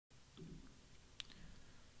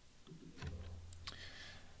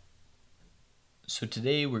So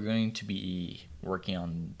today we're going to be working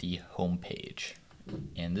on the home page,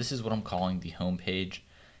 and this is what I'm calling the home page.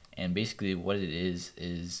 And basically what it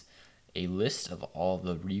is a list of all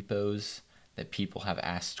the repos that people have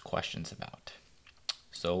asked questions about.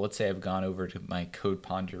 So let's say I've gone over to my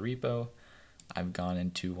CodePonder repo, I've gone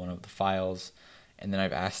into one of the files, and then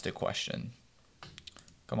I've asked a question.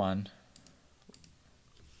 Come on.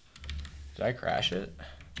 Did I crash it?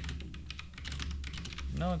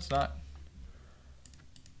 No, it's not.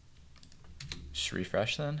 Just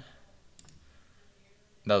refresh then.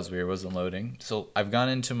 That was weird, it wasn't loading. So I've gone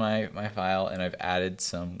into my file and I've added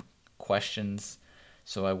some questions.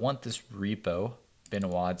 So I want this repo,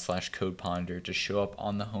 binawad/CodePonder, to show up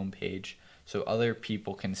on the home page so other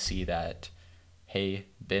people can see that, hey,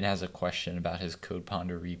 Ben has a question about his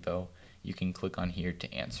CodePonder repo. You can click on here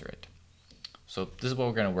to answer it. So this is what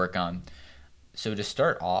we're going to work on. So to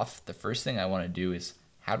start off, the first thing I want to do is,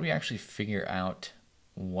 how do we actually figure out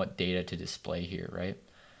what data to display here, right?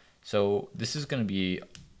 So this is going to be,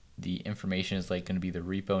 the information is like going to be the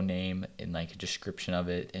repo name and like a description of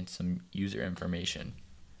it and some user information.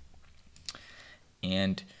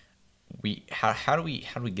 And how do we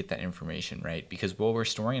get that information, right? Because what we're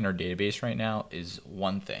storing in our database right now is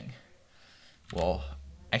one thing. Well,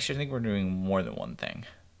 actually I think we're doing more than one thing,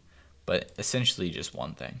 but essentially just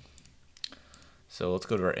one thing. So let's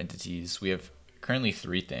go to our entities. We have currently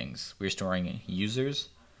three things. We're storing users,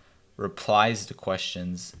 replies to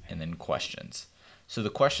questions, and then questions. So the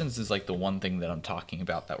questions is like the one thing that I'm talking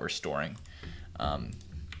about that we're storing. And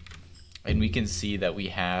we can see that we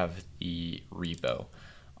have the repo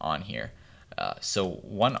on here. So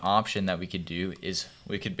one option that we could do is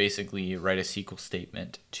we could basically write a SQL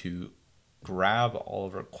statement to grab all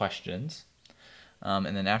of our questions.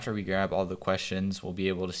 And then after we grab all the questions, we'll be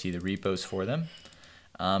able to see the repos for them.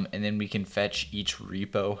 And then we can fetch each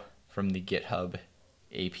repo from the GitHub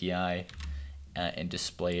API and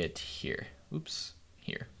display it here. Oops,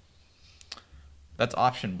 here. That's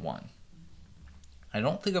option one. I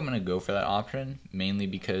don't think I'm going to go for that option, mainly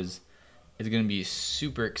because it's going to be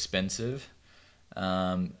super expensive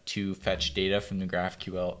to fetch data from the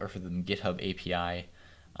GraphQL or from the GitHub API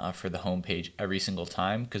for the home page every single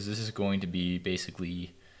time, because this is going to be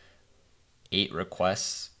basically 8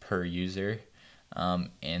 requests per user.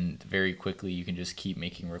 And very quickly you can just keep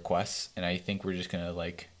making requests, and I think we're just gonna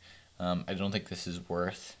I don't think this is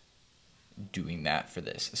worth doing that for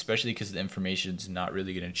this, especially because the information is not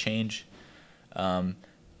really gonna change.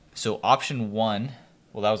 So option one,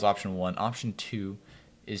 well, that was option one. Option two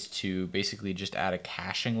is to basically just add a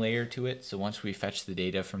caching layer to it. So once we fetch the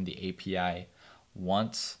data from the API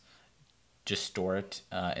once, just store it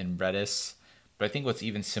in Redis. But I think what's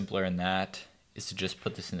even simpler than that is to just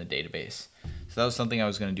put this in the database. So that was something I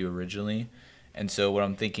was going to do originally. And so what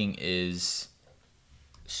I'm thinking is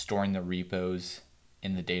storing the repos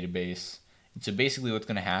in the database. And so basically what's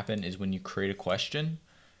going to happen is when you create a question,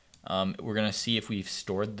 we're going to see if we've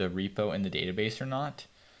stored the repo in the database or not.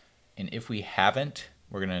 And if we haven't,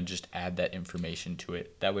 we're going to just add that information to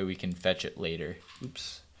it. That way we can fetch it later.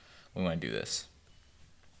 Oops, we want to do this.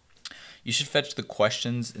 You should fetch the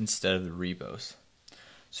questions instead of the repos.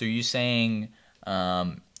 So you're saying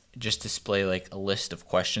just display like a list of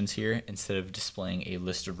questions here instead of displaying a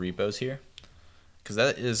list of repos here? Because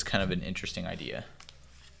that is kind of an interesting idea.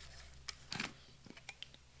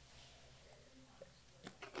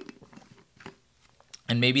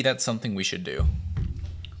 And maybe that's something we should do.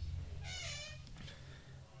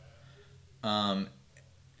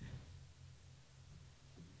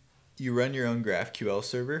 You run your own GraphQL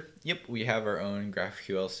server? Yep, we have our own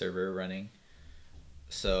GraphQL server running.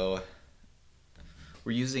 So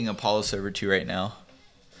we're using Apollo Server 2 right now.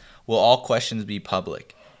 Will all questions be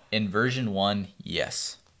public? In version 1,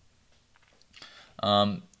 yes.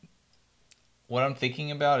 What I'm thinking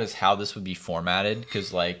about is how this would be formatted,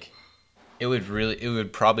 because like it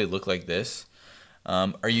would probably look like this.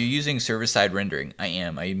 Are you using server-side rendering? I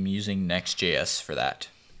am. I'm using Next.js for that.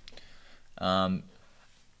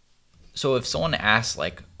 So if someone asks,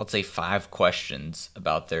 like, let's say 5 questions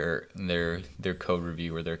about their code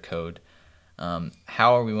review or their code,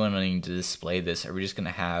 how are we wanting to display this? Are we just going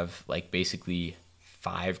to have like basically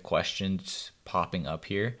 5 questions popping up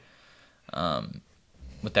here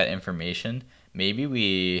with that information? Maybe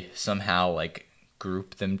we somehow like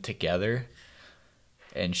group them together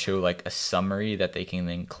and show like a summary that they can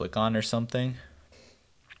then click on or something.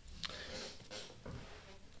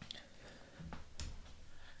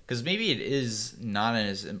 Because maybe it is not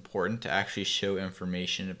as important to actually show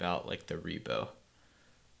information about like the repo.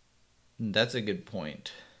 That's a good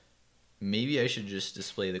point. Maybe I should just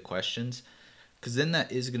display the questions. because then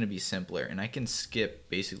that is going to be simpler, and I can skip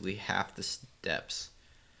basically half the steps,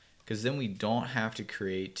 because then we don't have to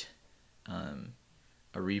create a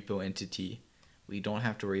repo entity. We don't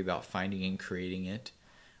have to worry about finding and creating it.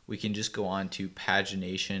 We can just go on to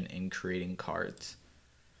pagination and creating cards.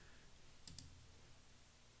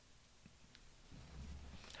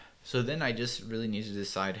 So then I just really need to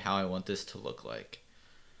decide how I want this to look like.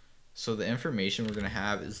 So the information we're going to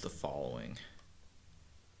have is the following.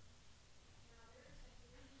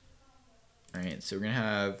 Alright, so we're going to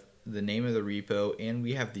have the name of the repo, and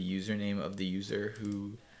we have the username of the user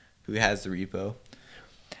who has the repo.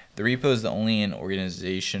 The repo is the only an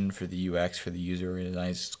organization for the UX for the user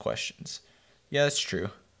organized questions. Yeah, that's true.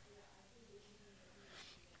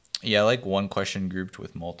 Yeah, I like one question grouped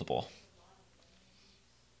with multiple.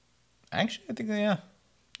 Actually, I think, yeah.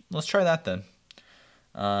 Let's try that then.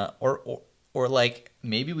 Or like,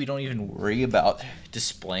 maybe we don't even worry about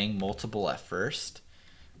displaying multiple at first,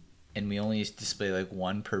 and we only display like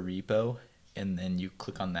one per repo, and then you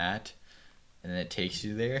click on that, and then it takes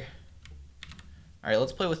you there. All right,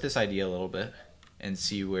 let's play with this idea a little bit and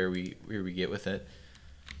see where we get with it.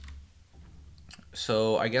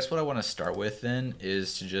 So I guess what I want to start with then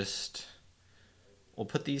is to we'll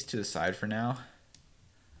put these to the side for now.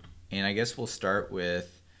 And I guess we'll start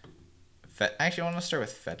with, actually I want to start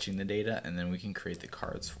with fetching the data, and then we can create the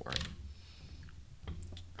cards for it.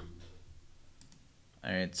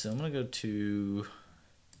 All right, so I'm going to go to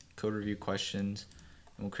code review questions,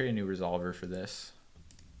 and we'll create a new resolver for this.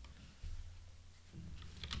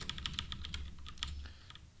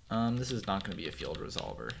 This is not going to be a field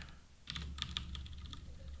resolver.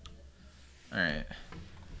 All right.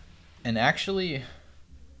 And actually,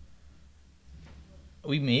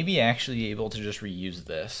 we may be actually able to just reuse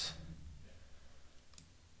this.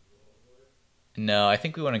 No, I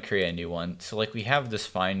think we want to create a new one. So like we have this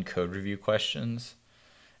find code review questions,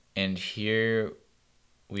 and here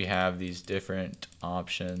we have these different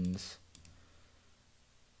options.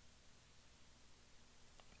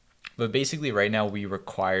 But basically right now we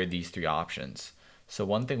require these three options. So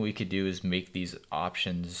one thing we could do is make these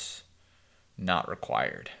options not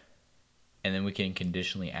required, and then we can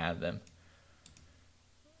conditionally add them.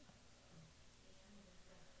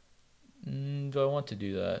 Do I want to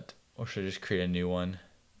do that, or should I just create a new one?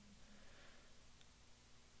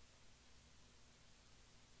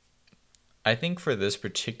 I think for this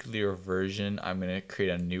particular version I'm going to create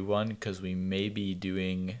a new one, because we may be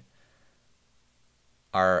doing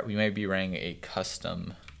we might be running a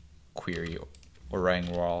custom query or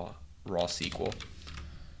running raw SQL,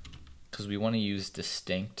 because we want to use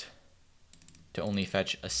distinct to only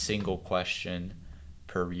fetch a single question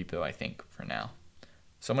per repo, I think, for now.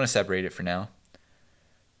 So I'm going to separate it for now.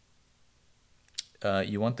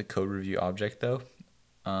 You want the code review object though.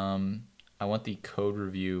 I want the code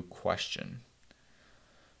review question.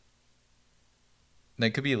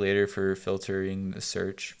 That could be later for filtering the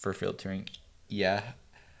search, for filtering. Yeah,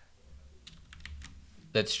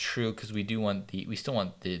 that's true, because we still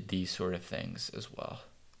want these sort of things as well.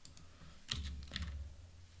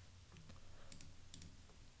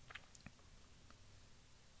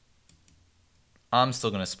 I'm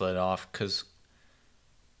still gonna split it off because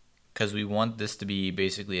we want this to be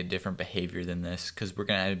basically a different behavior than this, because we're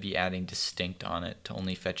gonna be adding distinct on it to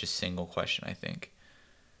only fetch a single question, I think.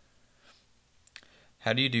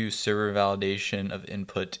 How do you do server validation of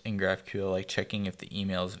input in GraphQL, like checking if the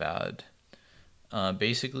email is valid?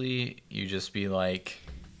 Basically, you just be like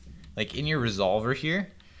in your resolver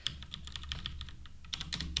here,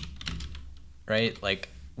 right? Like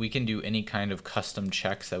we can do any kind of custom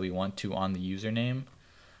checks that we want to on the username.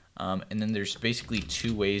 And then there's basically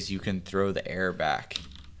two ways you can throw the error back.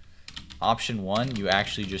 Option one, you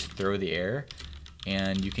actually just throw the error,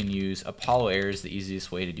 and you can use Apollo error is the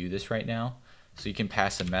easiest way to do this right now. So you can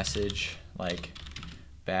pass a message like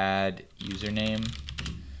bad username,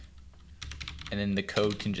 and then the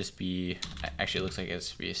code can just be, actually it looks like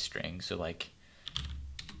it's to be a string, so like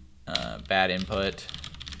bad input,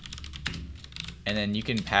 and then you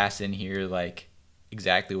can pass in here like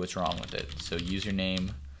exactly what's wrong with it. So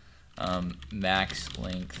username max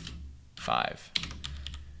length 5,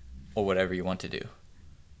 or whatever you want to do.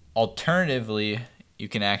 Alternatively, you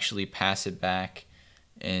can actually pass it back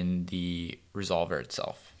in the resolver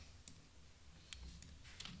itself,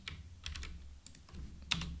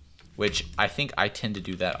 which I think I tend to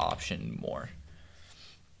do that option more.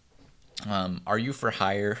 Are you for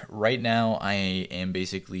hire? Right now I am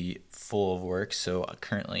basically full of work, so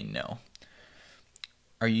currently no.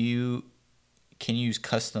 Can you use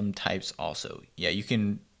custom types also? Yeah, you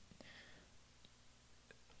can.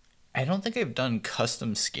 I don't think I've done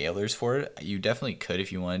custom scalars for it. You definitely could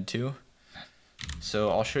if you wanted to. So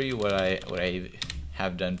I'll show you what I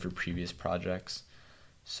have done for previous projects.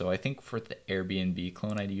 So I think for the Airbnb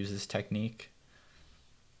clone, I'd use this technique.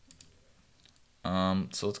 So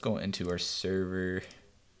let's go into our server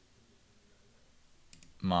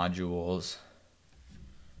modules,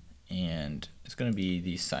 and it's going to be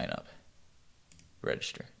the sign up,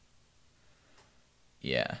 register.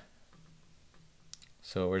 Yeah.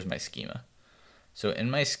 So where's my schema? So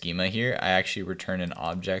in my schema here, I actually return an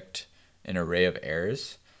object, an array of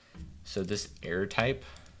errors. So this error type,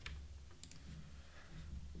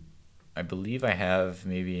 I believe I have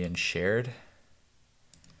maybe in shared.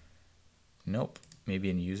 Nope, maybe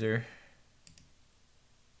in user.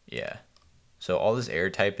 Yeah. So all this error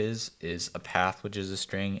type is a path, which is a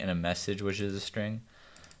string, and a message, which is a string.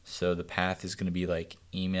 So the path is going to be like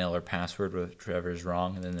email or password, whichever is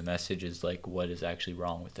wrong, and then the message is like what is actually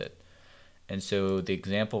wrong with it. And so the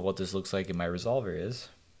example of what this looks like in my resolver is,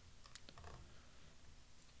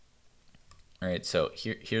 all right, so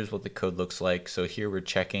here's what the code looks like. So here we're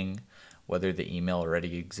checking whether the email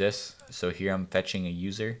already exists. So here I'm fetching a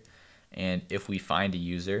user, and if we find a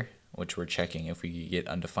user, which we're checking if we get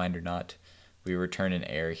undefined or not, we return an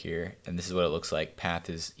error here, and this is what it looks like. Path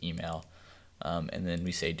is email, and then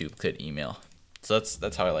we say duplicate email. So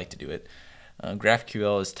that's how I like to do it.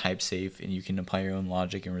 GraphQL is type safe, and you can apply your own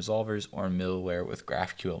logic in resolvers or middleware with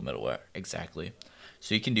GraphQL middleware. Exactly.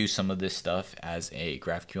 So you can do some of this stuff as a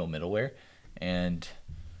GraphQL middleware. And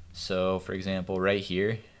so, for example, right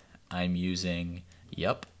here, I'm using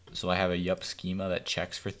yup. So I have a yup schema that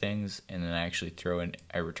checks for things, and then I actually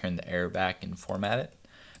I return the error back and format it.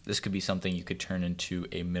 This could be something you could turn into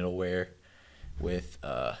a middleware with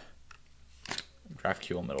GraphQL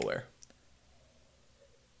middleware.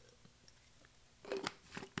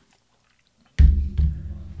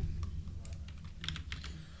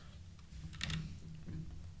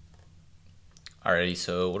 Alrighty,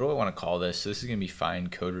 so what do I want to call this? So this is going to be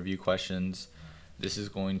find code review questions. This is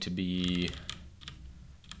going to be,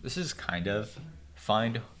 this is kind of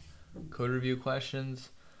find code review questions.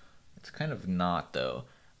 It's kind of not though.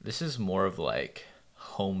 This is more of like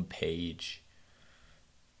home page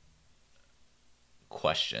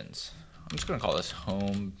questions. I'm just going to call this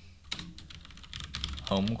home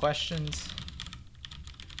questions.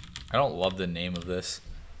 I don't love the name of this,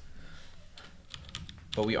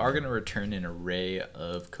 but we are going to return an array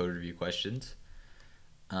of code review questions.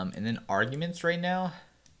 And then arguments right now,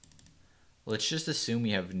 let's just assume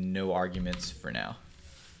we have no arguments for now.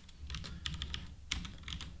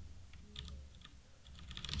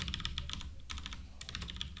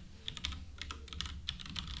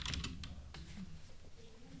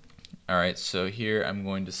 All right, so here I'm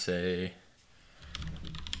going to say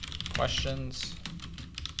questions.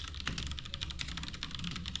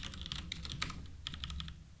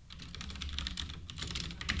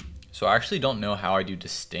 So I actually don't know how I do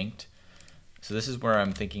distinct. So this is where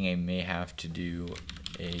I'm thinking I may have to do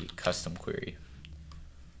a custom query.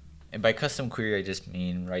 And by custom query, I just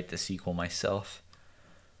mean write the SQL myself,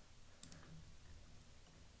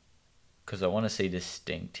 because I want to say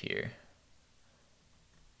distinct here.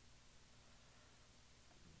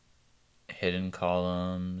 Hidden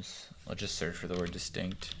columns. Let's just search for the word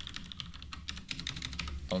distinct.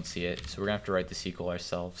 Don't see it. So we're going to have to write the SQL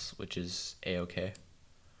ourselves, which is A-okay.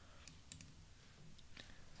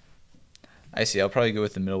 I see. I'll probably go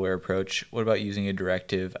with the middleware approach. What about using a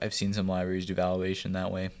directive? I've seen some libraries do validation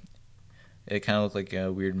that way. It kind of looked like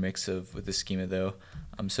a weird mix of with the schema though.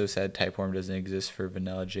 I'm so sad Typeform doesn't exist for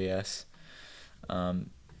vanilla JS.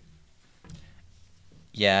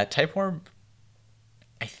 Yeah, Typeform,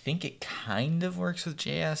 I think it kind of works with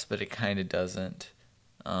JS, but it kind of doesn't.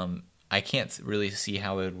 I can't really see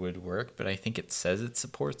how it would work, but I think it says it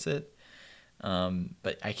supports it.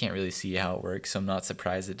 But I can't really see how it works, so I'm not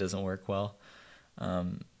surprised it doesn't work well.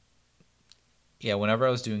 Yeah, whenever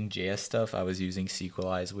I was doing JS stuff, I was using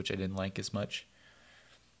Sequelize, which I didn't like as much.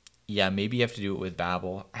 Yeah, maybe you have to do it with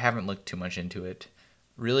Babel. I haven't looked too much into it.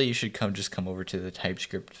 Really, you should just come over to the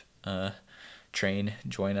TypeScript train,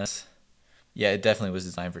 join us. Yeah, it definitely was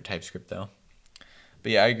designed for TypeScript though.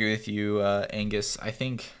 But yeah, I agree with you, Angus. I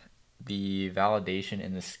think the validation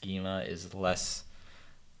in the schema is less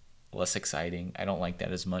exciting. I don't like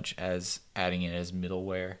that as much as adding it as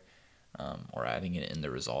middleware or adding it in the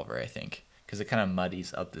resolver, I think, because it kind of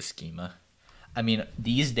muddies up the schema. I mean,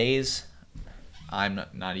 these days, I'm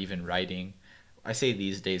not even writing. I say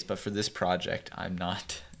these days, but for this project, I'm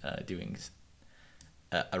not doing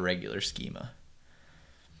a regular schema.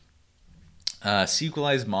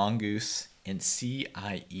 Sequelize Mongoose and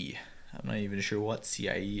CIE. I'm not even sure what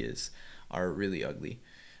CIE is, are really ugly.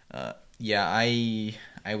 Yeah, I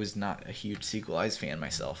was not a huge SQLize fan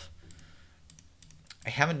myself. I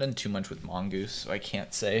haven't done too much with Mongoose, so I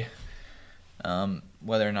can't say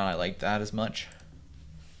whether or not I like that as much.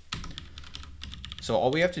 So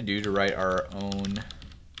all we have to do to write our own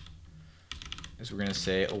is we're going to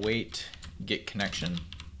say await get connection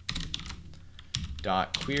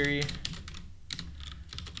dot query,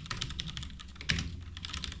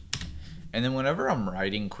 and then whenever I'm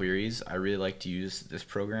writing queries, I really like to use this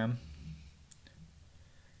program.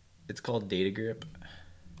 It's called DataGrip.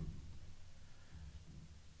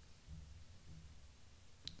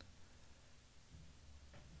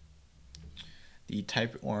 The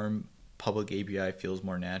Typeform public API feels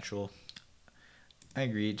more natural. I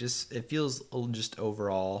agree. It feels just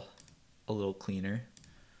overall a little cleaner.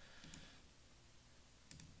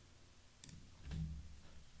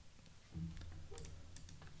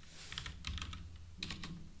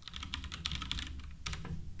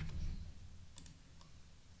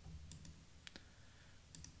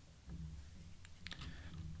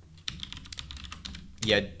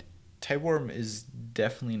 Yeah, Typeform is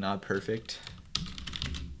definitely not perfect.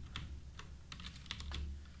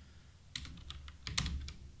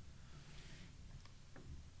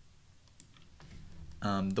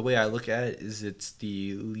 The way I look at it is it's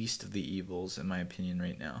the least of the evils in my opinion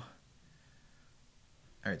right now.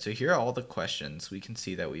 All right, so here are all the questions we can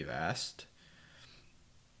see that we've asked.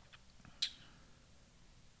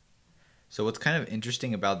 So what's kind of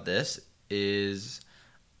interesting about this is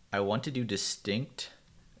I want to do distinct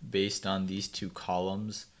based on these two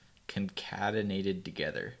columns concatenated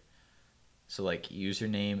together. So like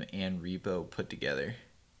username and repo put together.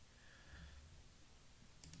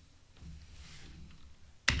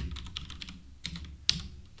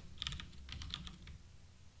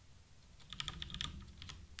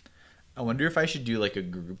 I wonder if I should do like a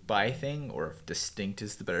group by thing or if distinct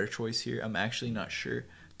is the better choice here. I'm actually not sure.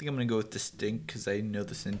 I think I'm going to go with distinct because I know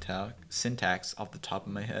the syntax off the top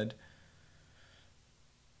of my head.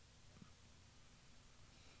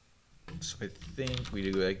 So I think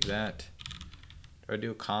we do like that. Do I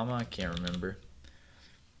do a comma? I can't remember.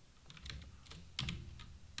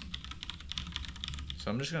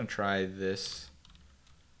 So I'm just going to try this.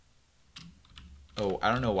 Oh,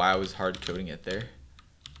 I don't know why I was hard coding it there.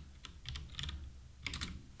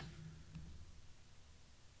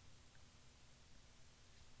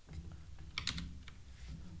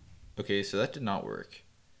 Okay, so that did not work.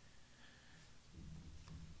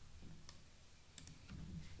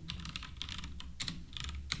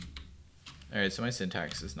 Alright, so my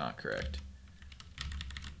syntax is not correct.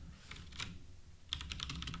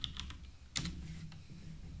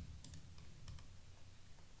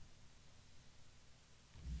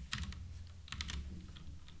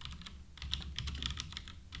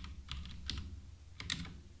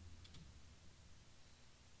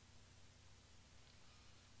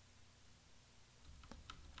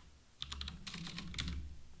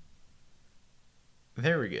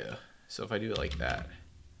 There we go. So if I do it like that.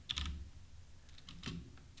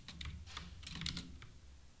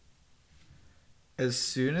 As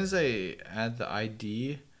soon as I add the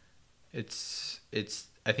ID,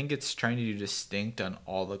 I think it's trying to do distinct on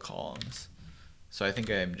all the columns. So I think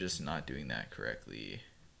I'm just not doing that correctly.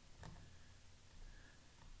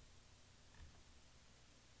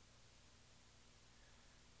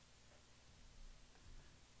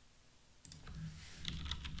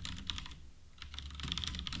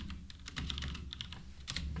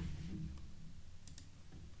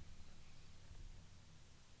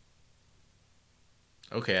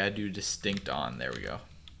 Okay, I do distinct on. There we go.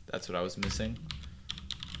 That's what I was missing.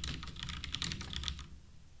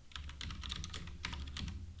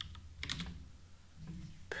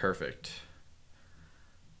 Perfect.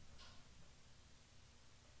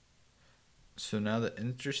 So now the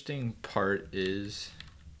interesting part is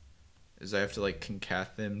I have to like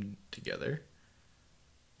concat them together.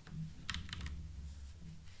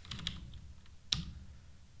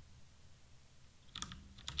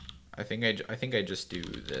 I think I just do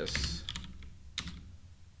this.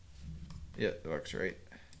 Yeah, it works, right?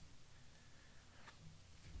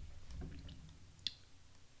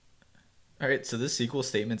 All right, so this SQL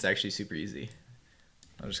statement's actually super easy.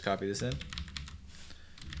 I'll just copy this in.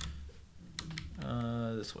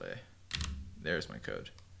 This way. There's my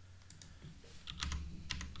code.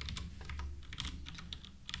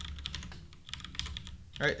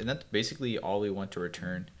 All right, and that's basically all we want to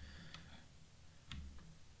return.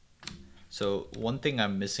 So one thing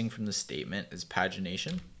I'm missing from the statement is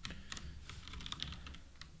pagination.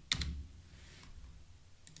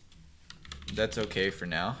 That's okay for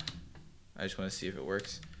now. I just want to see if it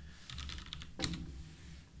works.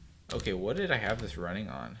 Okay, what did I have this running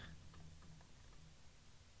on?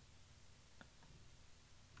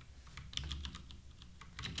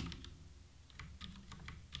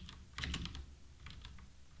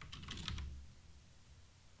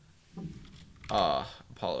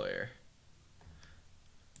 Apollo Air.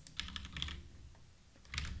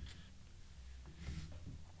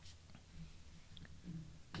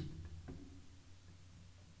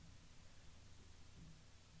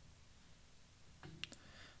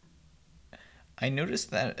 I noticed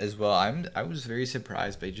that as well. I was very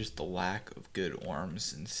surprised by just the lack of good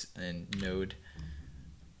ORMs in Node.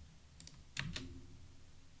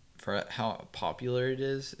 For how popular it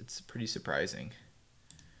is, it's pretty surprising.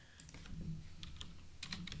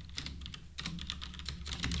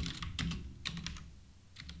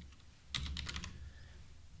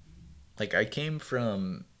 Like, I came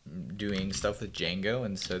from doing stuff with Django,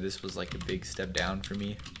 and so this was like a big step down for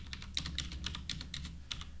me.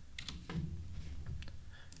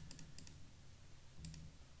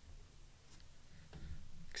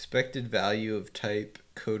 Expected value of type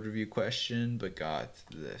code review question, but got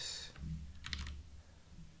this.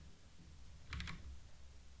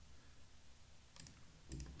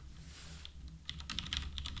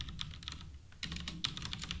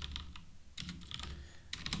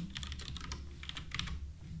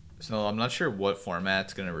 So I'm not sure what format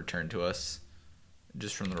it's going to return to us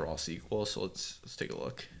just from the raw SQL. So let's take a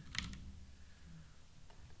look.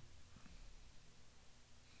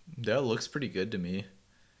 That looks pretty good to me.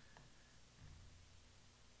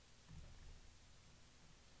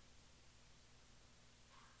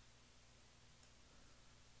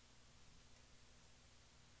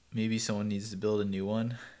 Maybe someone needs to build a new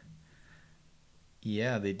one.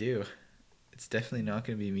 Yeah, they do. It's definitely not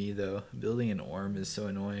going to be me, though. Building an ORM is so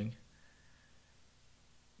annoying.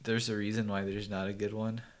 There's a reason why there's not a good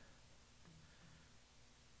one.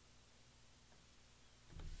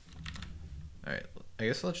 Alright, I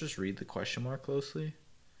guess let's just read the question more closely.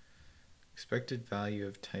 Expected value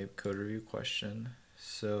of type code review question.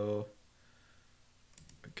 So,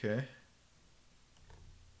 okay.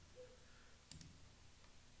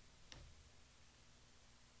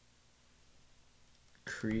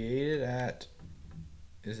 Created at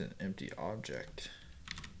is an empty object.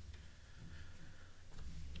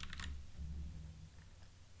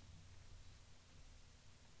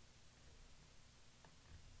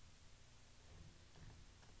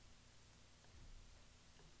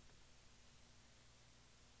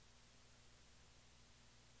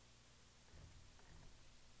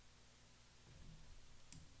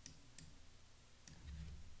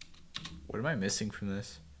 What am I missing from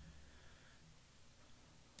this?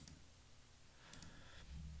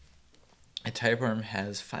 A typeworm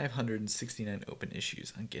has 569 open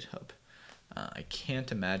issues on GitHub. I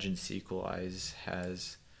can't imagine Sequelize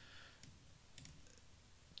has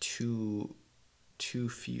two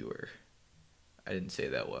fewer. I didn't say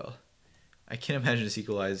that well. I can't imagine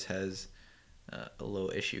Sequelize has a low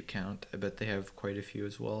issue count. I bet they have quite a few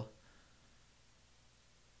as well.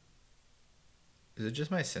 Is it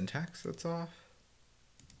just my syntax that's off?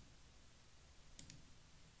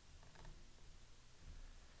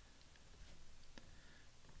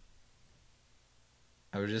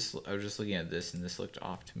 I was just looking at this and this looked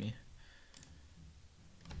off to me.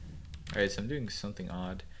 Alright, so I'm doing something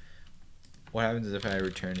odd. What happens if I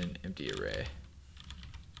return an empty array?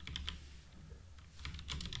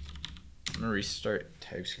 I'm gonna restart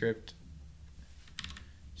TypeScript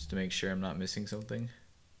just to make sure I'm not missing something.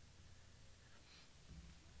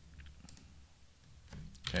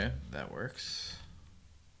 Okay, that works.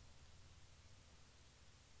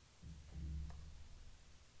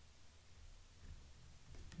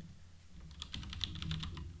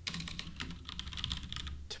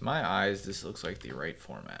 To my eyes, this looks like the right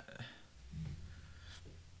format.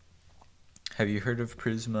 Have you heard of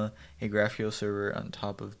Prisma, a GraphQL server on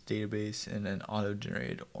top of database and an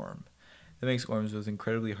auto-generated ORM? That makes ORMs both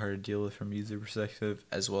incredibly hard to deal with from user perspective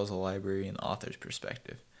as well as a library and author's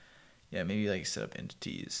perspective. Yeah, maybe like set up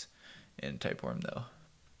entities in Typeworm though.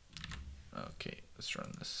 Okay, let's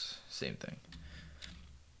run this same thing.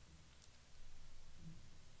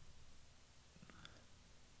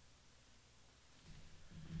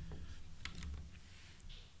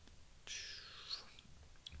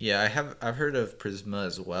 Yeah, I've heard of Prisma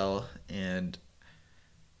as well, and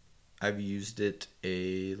I've used it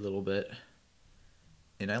a little bit,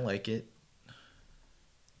 and I like it.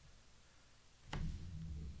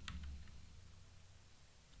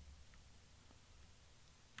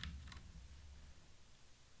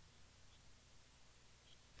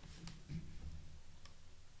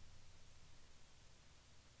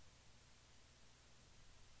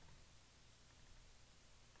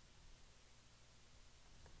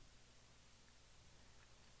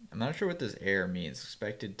 not sure what this error means.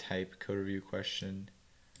 Expected type code review question.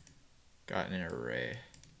 Got an array.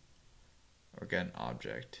 Or got an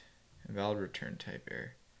object. Invalid return type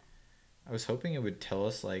error. I was hoping it would tell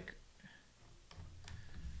us like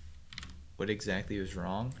what exactly was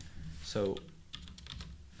wrong. So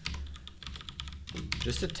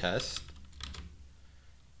just to test,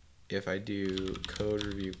 if I do code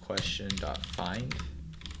review question dot find,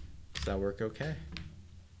 does that work okay?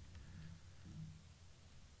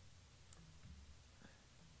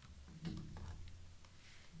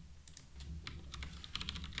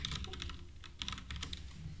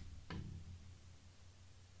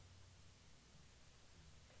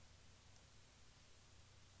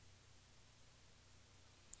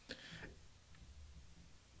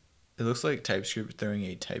 It looks like TypeScript throwing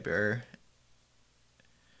a type error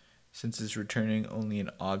since it's returning only an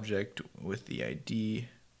object with the ID,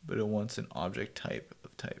 but it wants an object type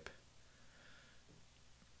of type.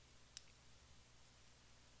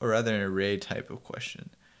 Or rather an array type of question.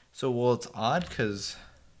 So, well, it's odd because,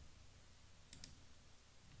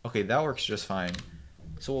 okay, that works just fine.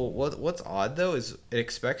 So what's odd though is it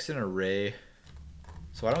expects an array.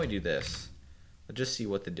 So why don't we do this? Let's just see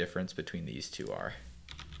what the difference between these two are.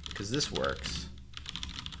 Because this works.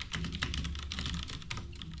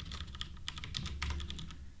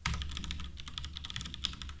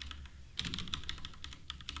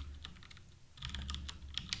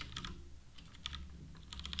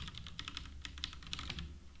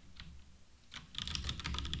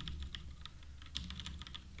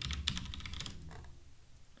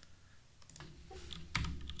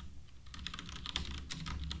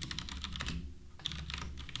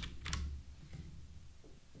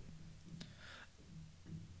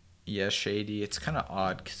 Yeah, shady. It's kind of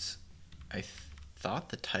odd because I thought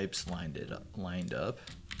the types lined up.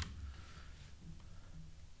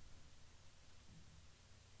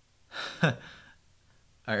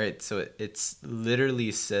 All right, so it's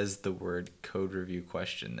literally says the word code review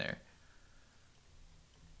question there,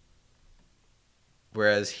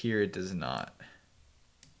 whereas here it does not.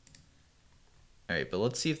 All right, but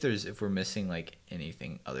let's see if we're missing like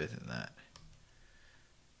anything other than that.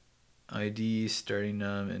 ID, starting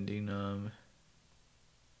num, ending num.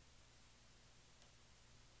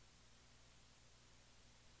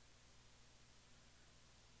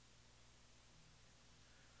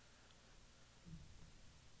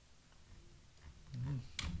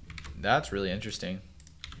 That's really interesting.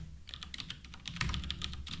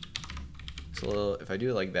 So if I do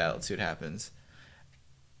it like that, let's see what happens.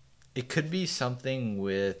 It could be something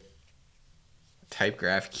with type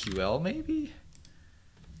GraphQL maybe?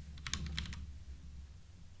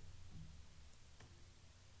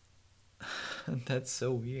 That's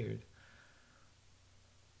so weird.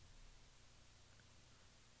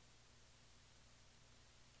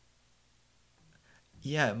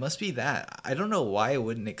 Yeah, it must be that. I don't know why I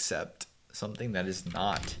wouldn't accept something that is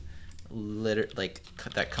not like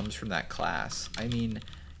that comes from that class. I mean,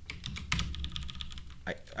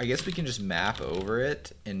 I guess we can just map over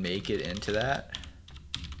it and make it into that.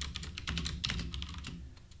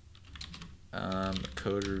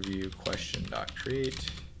 Code review question dot create.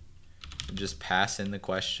 Just pass in the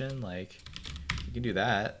question, like you can do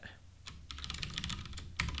that.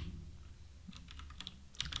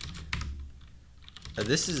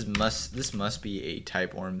 This must be a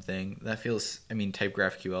typeorm thing. That feels, I mean, type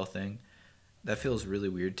GraphQL thing. That feels really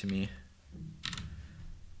weird to me.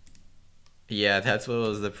 Yeah, that's what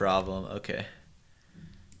was the problem. Okay.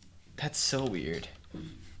 That's so weird.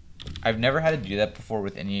 I've never had to do that before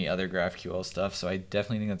with any other GraphQL stuff, so I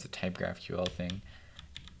definitely think that's a type GraphQL thing.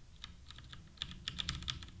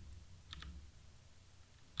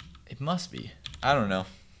 It must be. I don't know.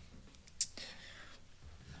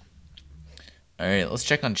 All right, let's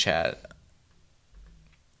check on chat.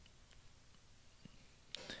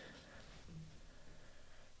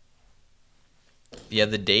 Yeah,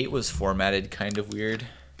 the date was formatted kind of weird.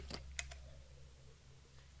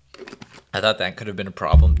 I thought that could have been a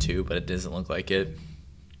problem too, but it doesn't look like it.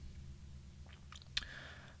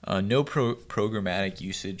 No programmatic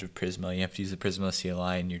usage of Prisma. You have to use the Prisma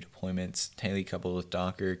CLI in your deployments. Tightly coupled with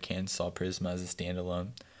Docker, can install Prisma as a standalone.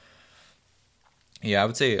 Yeah, I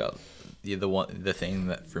would say the thing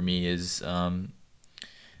that for me is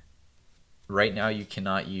right now you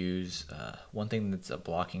cannot use one thing that's a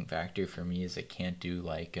blocking factor for me is it can't do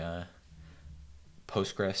like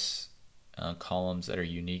Postgres columns that are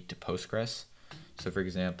unique to Postgres. So for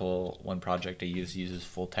example, one project I use uses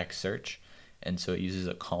full text search, and so it uses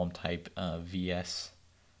a column type VS.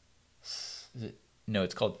 No,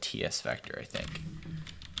 it's called TS vector, I think.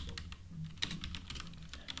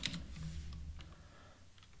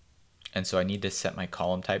 And so I need to set my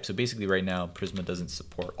column type. So basically right now, Prisma doesn't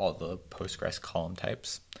support all the Postgres column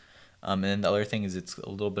types. And then the other thing is it's a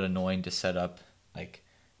little bit annoying to set up like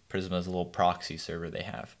Prisma's little proxy server they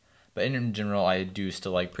have. But in general, I do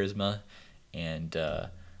still like Prisma, and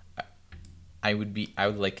I would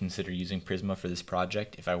like consider using Prisma for this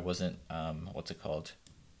project if I wasn't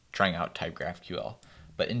trying out Type GraphQL.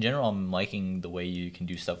 But in general, I'm liking the way you can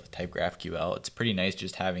do stuff with Type GraphQL. It's pretty nice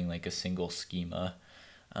just having like a single schema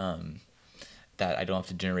that I don't have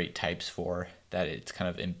to generate types for, that it's kind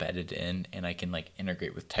of embedded in, and I can like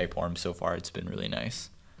integrate with Typeform. So far, it's been really nice.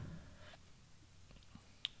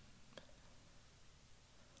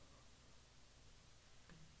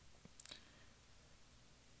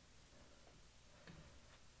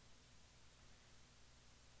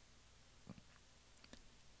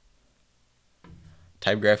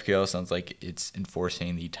 Type GraphQL sounds like it's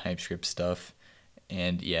enforcing the TypeScript stuff.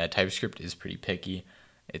 And yeah, TypeScript is pretty picky.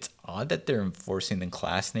 It's odd that they're enforcing the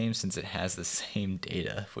class name since it has the same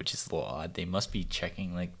data, which is a little odd. They must be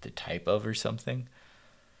checking like the type of or something.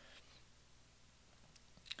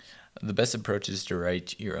 The best approach is to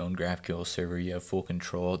write your own GraphQL server. You have full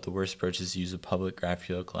control. The worst approach is to use a public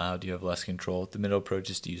GraphQL cloud. You have less control. The middle approach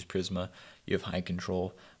is to use Prisma. You have high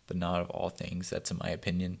control, but not of all things. That's in my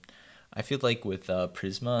opinion. I feel like with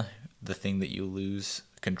Prisma, the thing that you lose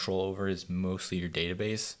control over is mostly your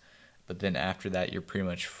database. But then after that, you're pretty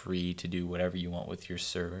much free to do whatever you want with your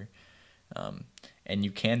server. And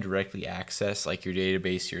you can directly access like your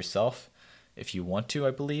database yourself if you want to,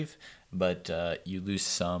 I believe. But you lose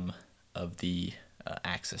some of the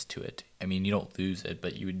access to it. I mean, you don't lose it,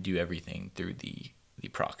 but you would do everything through the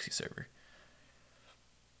proxy server.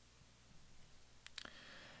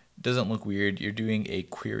 Doesn't look weird. You're doing a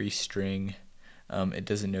query string. It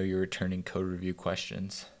doesn't know you're returning code review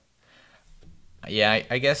questions. Yeah,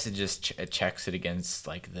 I guess it just checks it against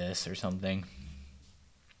like this or something.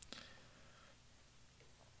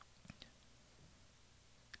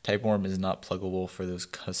 Typeform is not pluggable for those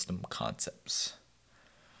custom concepts.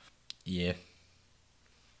 Yeah.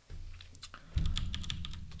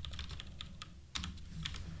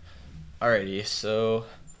 Alrighty, so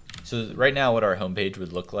right now what our homepage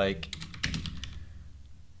would look like.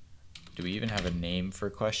 Do we even have a name for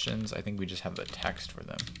questions? I think we just have the text for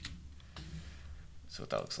them. So what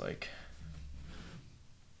that looks like.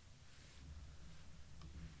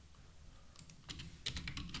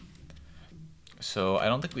 So I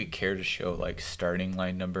don't think we care to show like starting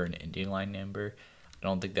line number and ending line number. I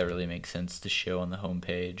don't think that really makes sense to show on the home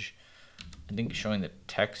page. I think showing the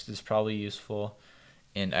text is probably useful.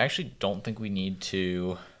 And I actually don't think we need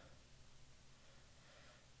to...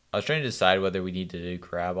 I was trying to decide whether we need to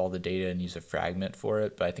grab all the data and use a fragment for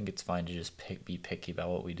it, but I think it's fine to just be picky about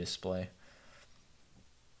what we display.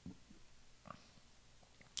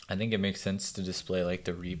 I think it makes sense to display like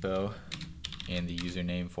the repo and the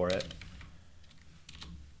username for it.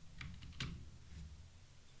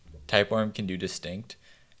 Typeform can do distinct.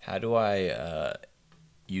 How do I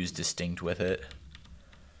use distinct with it?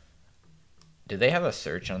 Did they have a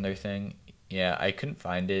search on their thing? Yeah, I couldn't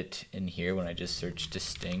find it in here when I just searched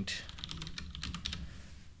distinct.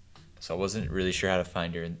 So I wasn't really sure how to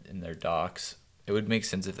find it in their docs. It would make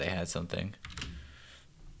sense if they had something.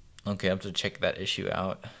 Okay, I have to check that issue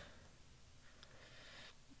out.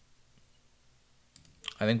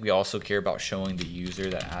 I think we also care about showing the user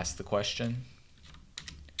that asked the question.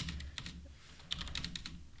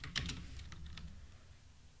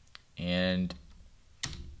 And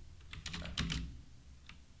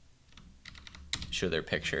show their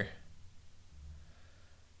picture.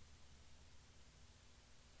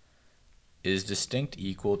 Is distinct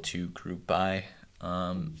equal to group by?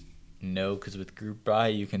 No, because with group by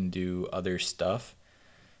you can do other stuff.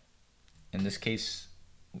 In this case,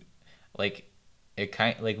 like it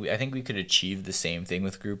I think we could achieve the same thing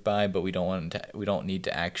with group by, but we don't need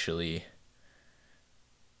to actually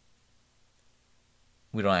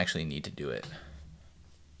need to do it.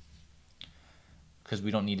 Because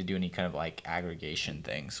we don't need to do any kind of like aggregation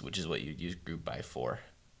things, which is what you'd use group by for.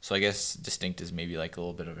 So I guess distinct is maybe like a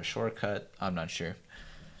little bit of a shortcut. I'm not sure.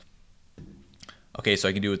 Okay, so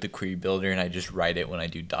I can do it with the query builder and I just write it when I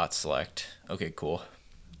do dot select. Okay, cool.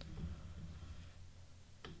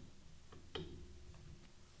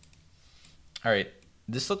 All right,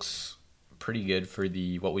 this looks pretty good for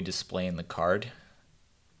what we display in the card.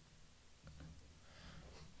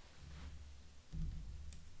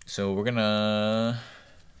 So we're gonna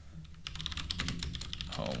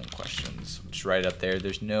home questions, just right up there.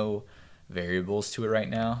 There's no variables to it right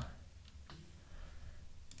now.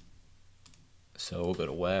 So we'll go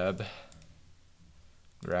to web,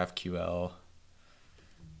 GraphQL,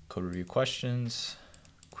 code review questions,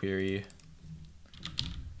 query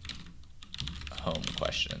home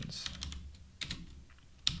questions.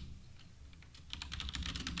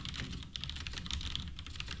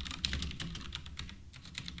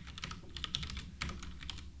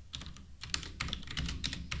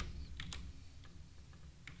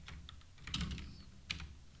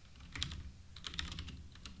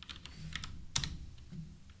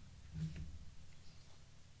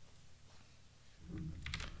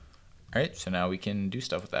 All right, so now we can do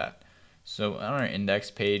stuff with that. So on our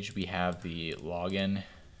index page, we have the login.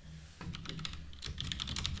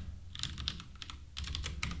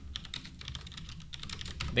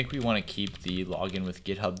 I think we want to keep the login with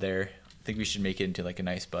GitHub there. I think we should make it into like a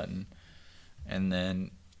nice button. And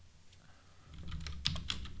then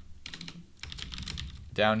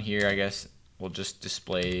down here, I guess we'll just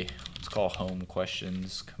display, let's call home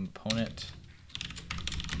questions component.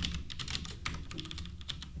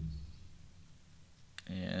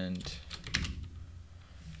 And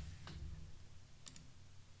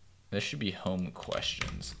this should be home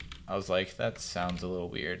questions. I was like, that sounds a little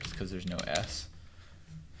weird because there's no S.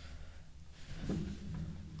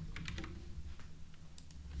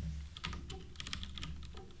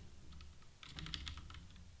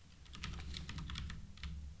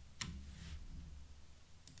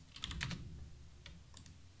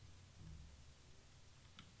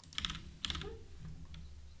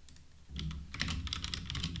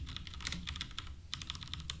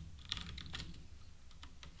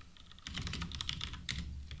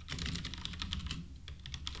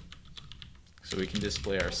 So we can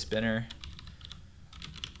display our spinner.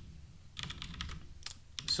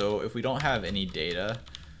 So if we don't have any data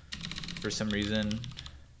for some reason,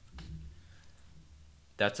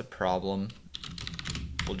 that's a problem.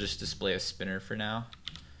 We'll just display a spinner for now.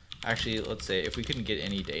 Actually, let's say if we couldn't get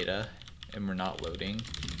any data and we're not loading,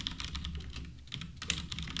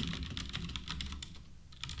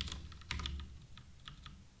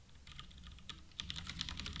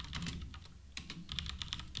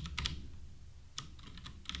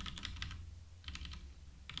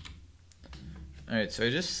 all right, so I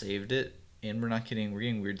just saved it and we're getting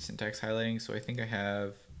weird syntax highlighting. So I think I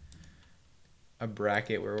have a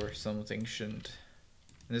bracket where something shouldn't,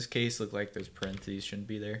 in this case, look like those parentheses shouldn't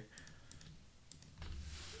be there.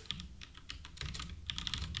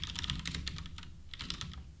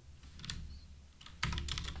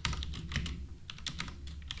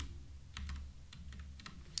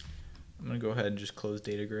 I'm gonna go ahead and just close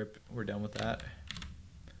data grip. We're done with that.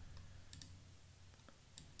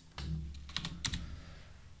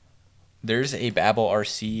 There's a Babel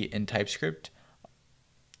RC in TypeScript.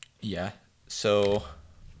 Yeah, so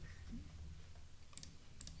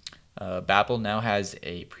Babel now has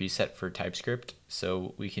a preset for TypeScript,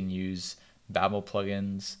 so we can use Babel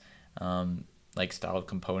plugins like styled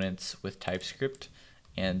components with TypeScript,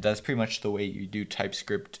 and that's pretty much the way you do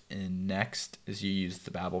TypeScript in Next, is you use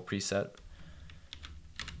the Babel preset.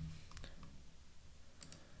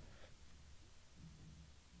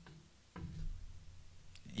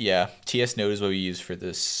 Yeah, TS Node is what we use for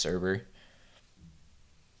this server.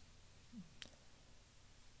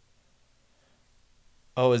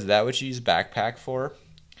 Oh, is that what you use Backpack for?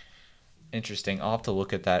 Interesting. I'll have to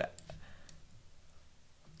look at that.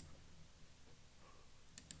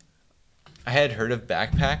 I had heard of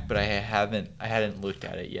Backpack, but I hadn't looked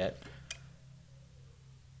at it yet.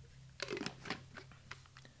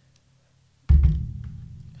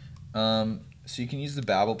 So you can use the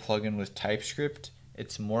Babel plugin with TypeScript.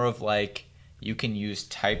 It's more of like you can use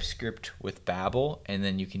TypeScript with Babel, and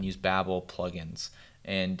then you can use Babel plugins.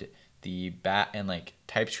 And like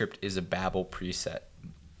TypeScript is a Babel preset,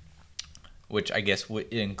 which I guess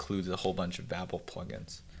it includes a whole bunch of Babel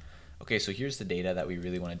plugins. Okay, so here's the data that we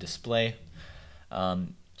really want to display. So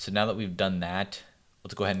now that we've done that,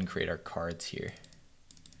 let's go ahead and create our cards here.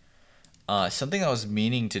 Something I was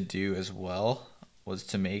meaning to do as well was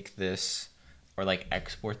to make this, or like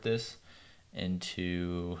export this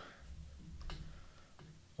into,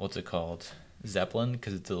 what's it called? Zeppelin,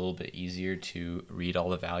 because it's a little bit easier to read all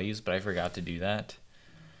the values, but I forgot to do that.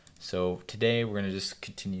 So today we're going to just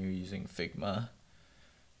continue using Figma,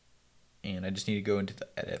 and I just need to go into the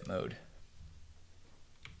edit mode.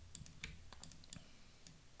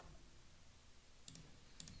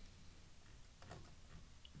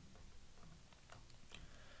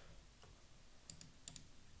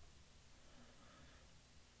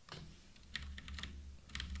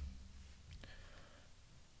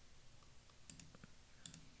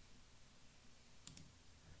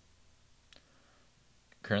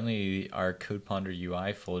 Currently, our CodePonder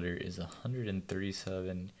UI folder is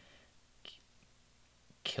 137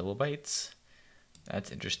 KB kilobytes.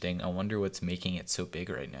 That's interesting. I wonder what's making it so big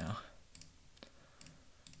right now.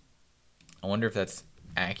 I wonder if that's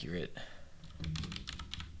accurate.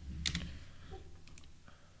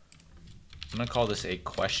 I'm gonna call this a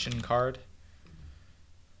question card.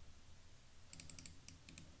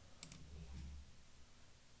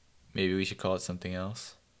 Maybe we should call it something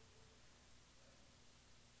else.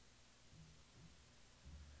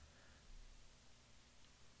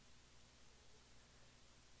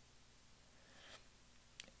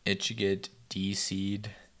 It should get dseed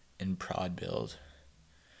and prod build.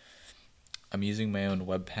 I'm using my own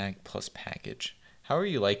Webpack plus package. How are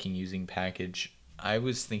you liking using package? I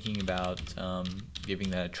was thinking about giving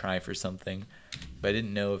that a try for something, but I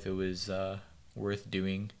didn't know if it was worth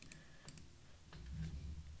doing.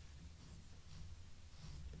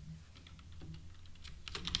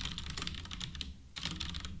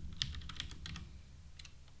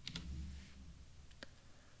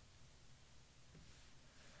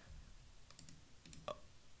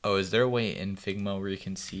 Oh, is there a way in Figma where you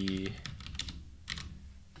can see,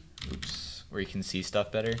 where you can see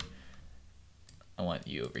stuff better? I want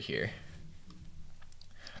you over here.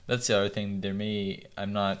 That's the other thing.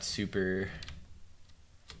 I'm not super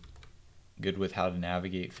good with how to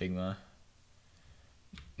navigate Figma.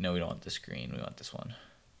 No, we don't want this green. We want this one.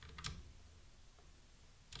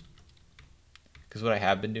 Because what I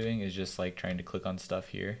have been doing is just like trying to click on stuff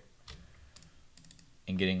here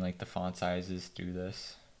and getting like the font sizes through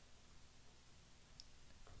this.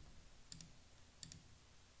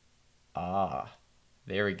 Ah,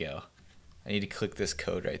 there we go. I need to click this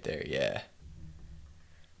code right there. Yeah.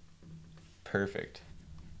 Perfect.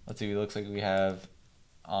 Let's see. It looks like we have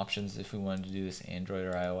options if we wanted to do this Android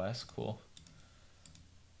or iOS. Cool.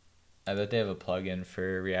 I bet they have a plugin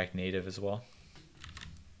for React Native as well.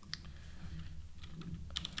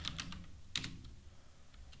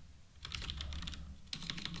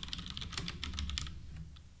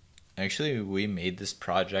 Actually, we made this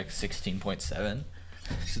project 16.7,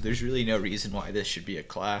 so there's really no reason why this should be a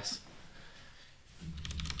class.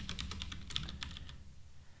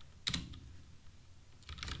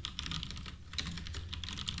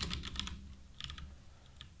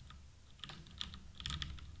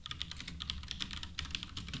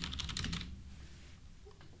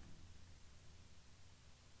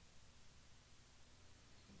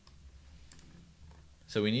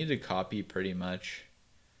 So we need to copy pretty much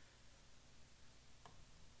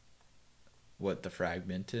what the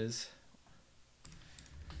fragment is.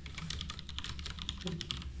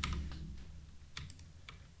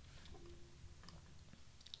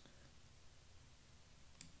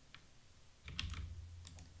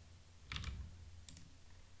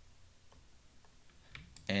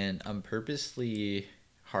 And I'm purposely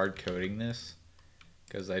hard coding this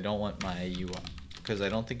because I don't want my UI, because I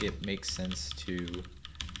don't think it makes sense to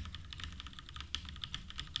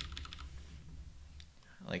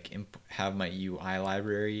like have my UI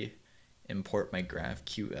library import my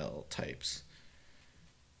GraphQL types.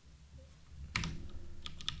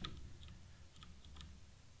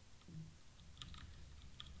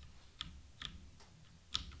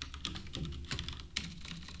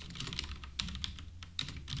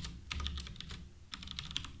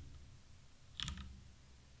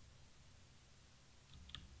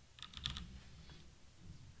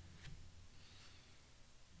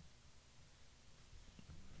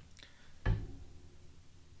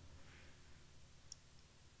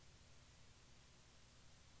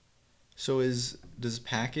 So does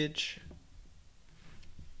package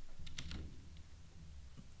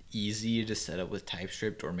easy to set up with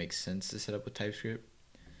TypeScript or makes sense to set up with TypeScript?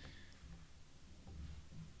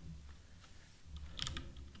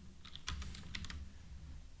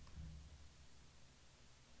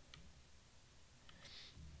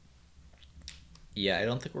 Yeah, I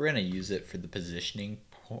don't think we're gonna use it for the positioning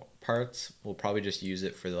parts. We'll probably just use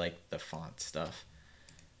it for like the font stuff.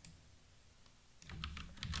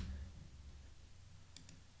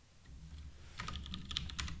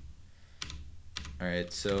 All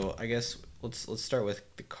right, so I guess let's start with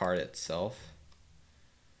the card itself.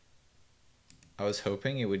 I was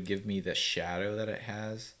hoping it would give me the shadow that it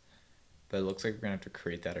has, but it looks like we're gonna have to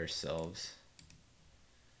create that ourselves.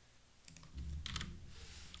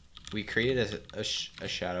 We created a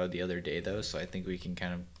shadow the other day though, so I think we can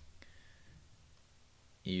kind of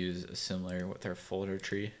use a similar with our folder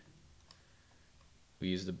tree. We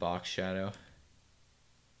use the box shadow.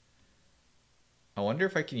 I wonder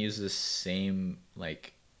if I can use this same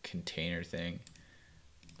like container thing.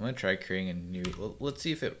 I'm gonna try creating a new, let's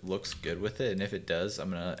see if it looks good with it, and if it does, I'm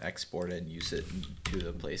gonna export it and use it in two of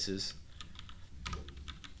the places.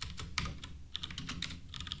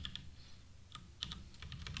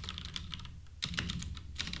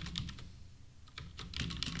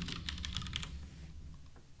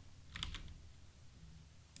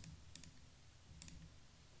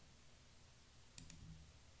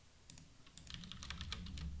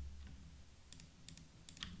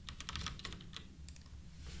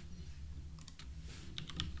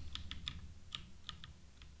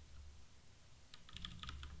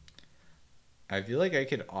 I feel like I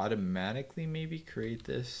could automatically maybe create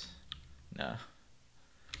this. Nah.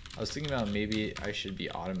 I was thinking about maybe I should be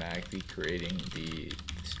automatically creating the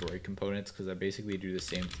story components because I basically do the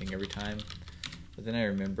same thing every time. But then I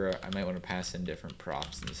remember I might want to pass in different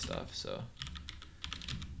props and stuff, so.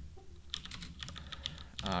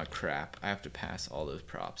 Ah, crap. I have to pass all those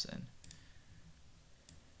props in.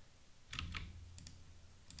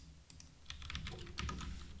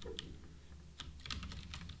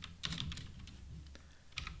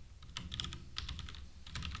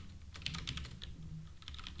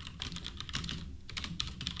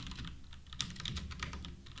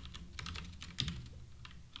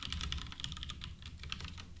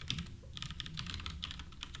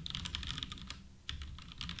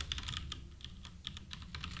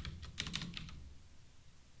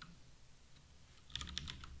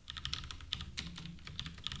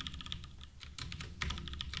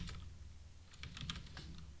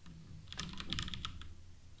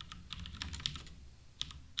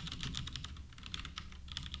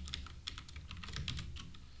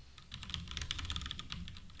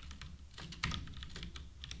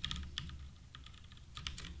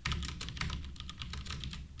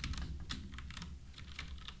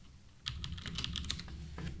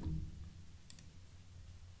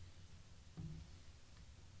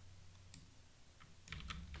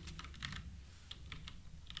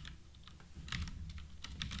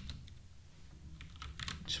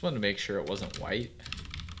 Just wanted to make sure it wasn't white.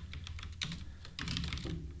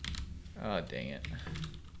 Oh, dang it.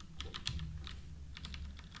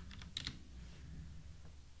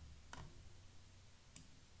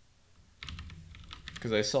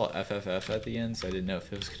 Because I saw FFF at the end, so I didn't know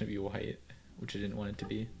if it was going to be white, which I didn't want it to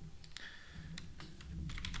be.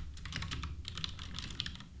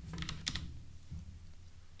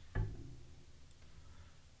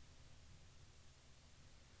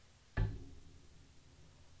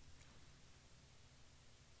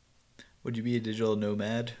 Would you be a digital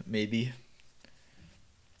nomad? Maybe.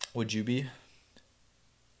 Would you be?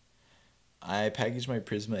 I packaged my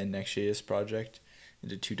Prisma and Next.js project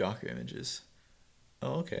into 2 Docker images.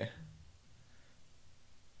 Oh, okay.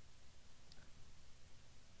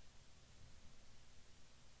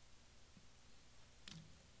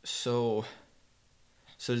 So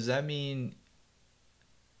does that mean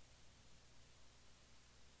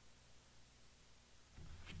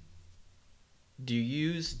do you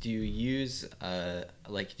use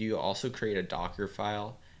like do you also create a Docker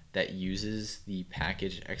file that uses the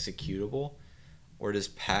package executable, or does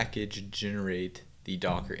package generate the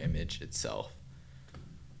Docker image itself?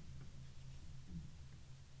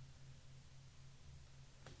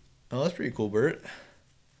 Oh, that's pretty cool, Bert.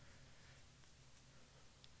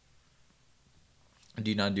 Do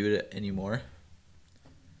you not do it anymore?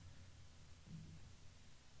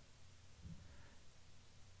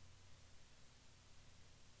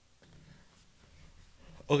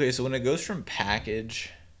 Okay, so when it goes from package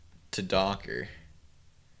to Docker,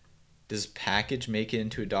 does package make it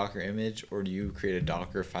into a Docker image, or do you create a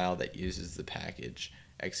Docker file that uses the package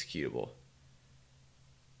executable?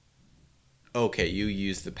 Okay, you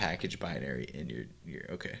use the package binary in your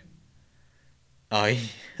okay. Oh,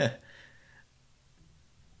 yeah.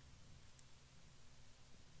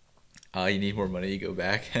 Oh, you need more money, you go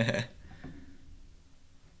back.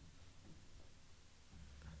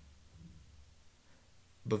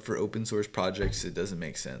 But for open source projects, it doesn't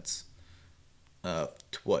make sense. To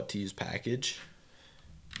use package?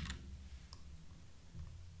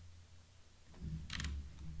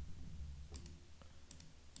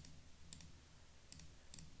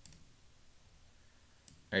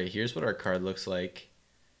 Alright, here's what our card looks like.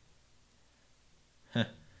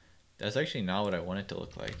 That's actually not what I want it to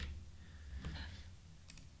look like.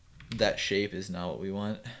 That shape is not what we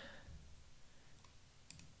want.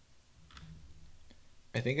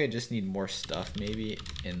 I think I just need more stuff maybe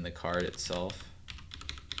in the card itself.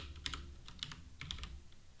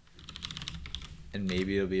 And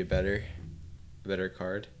maybe it'll be a better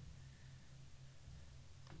card.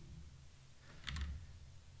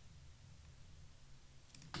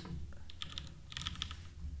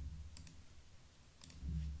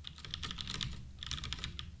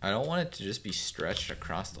 I don't want it to just be stretched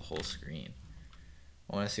across the whole screen.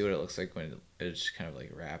 I want to see what it looks like when it's kind of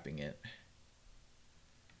like wrapping it.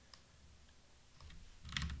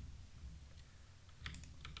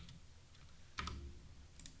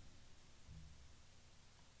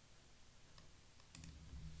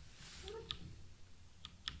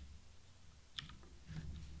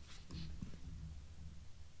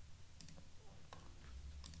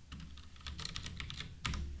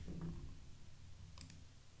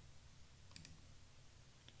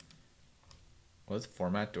 What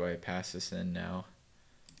format do I pass this in now?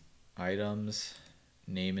 Items,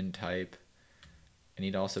 name and type. I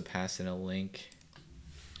need to also pass in a link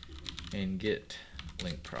and get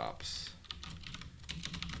link props.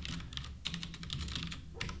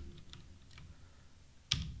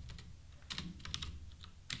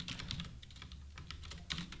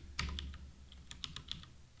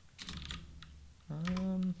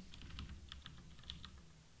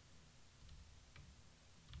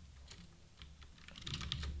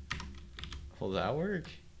 Will that work?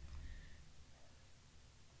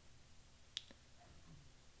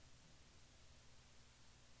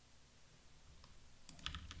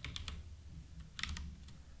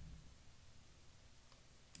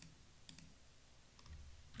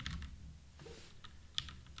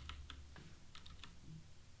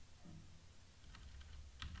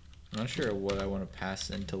 I'm not sure what I want to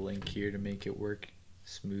pass into link here to make it work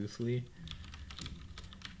smoothly.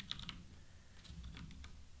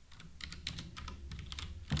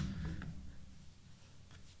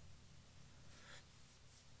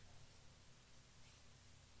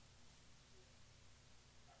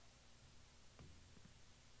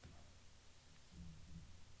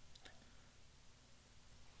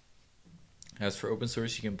 As for open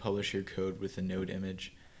source, you can publish your code with a node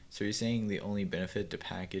image. So you're saying the only benefit to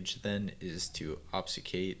package then is to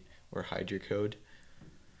obfuscate or hide your code?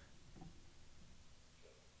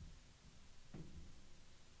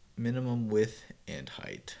 Minimum width and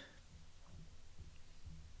height.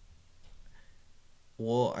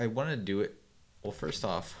 Well, I want to do it. Well, first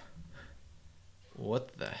off,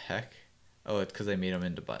 what the heck? Oh, it's because I made them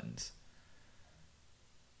into buttons.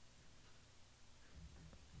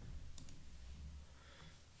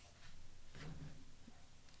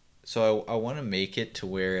 So I want to make it to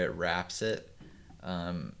where it wraps it.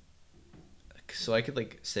 So I could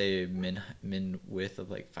like say min width of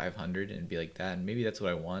like 500 and be like that, and maybe that's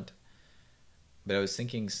what I want. But I was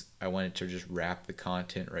thinking I wanted to just wrap the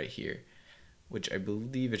content right here, which I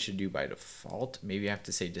believe it should do by default. Maybe I have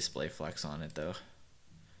to say display flex on it though.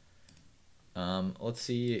 Let's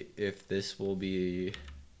see if this will be.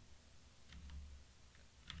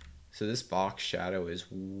 So this box shadow is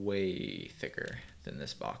way thicker than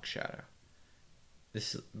this box shadow.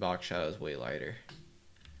 This box shadow is way lighter.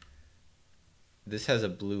 This has a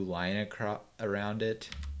blue line around it.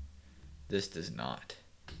 This does not.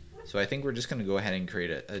 So I think we're just going to go ahead and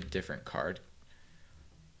create a different card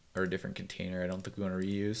or a different container. I don't think we want to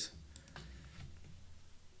reuse.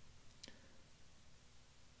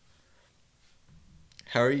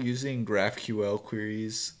 How are you using GraphQL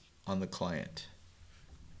queries on the client?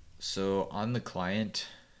 So on the client,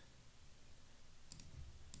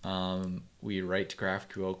 we write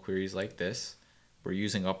GraphQL queries like this. We're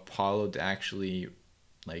using Apollo to actually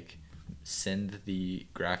like send the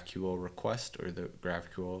GraphQL request or the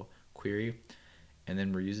GraphQL query. And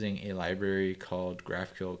then we're using a library called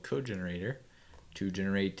GraphQL Code Generator to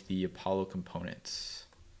generate the Apollo components.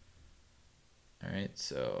 All right,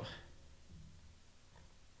 so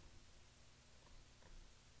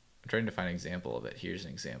I'm trying to find an example of it. Here's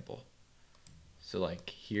an example. So like,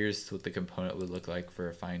 here's what the component would look like for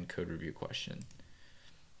a find code review question.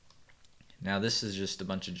 Now this is just a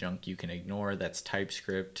bunch of junk you can ignore. That's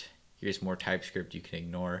TypeScript. Here's more TypeScript you can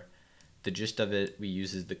ignore. The gist of it, we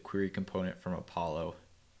use the query component from Apollo,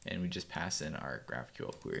 and we just pass in our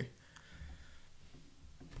GraphQL query.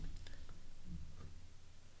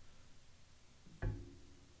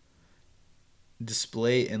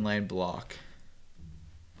 Display inline block.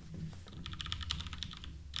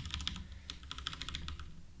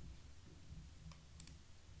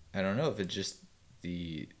 I don't know if it's just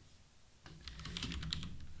the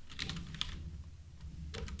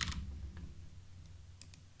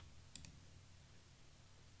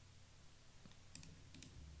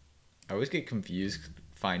I always get confused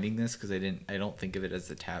finding this because I don't think of it as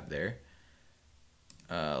the tab there.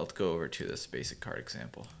 Let's go over to this basic card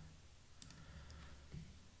example.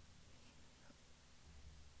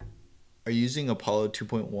 Are you using Apollo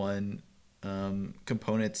 2.1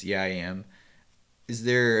 components? Yeah, I am. Is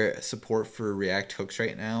there support for React hooks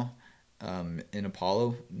right now in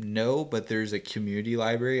Apollo? No, but there's a community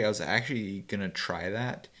library. I was actually going to try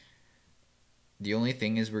that. The only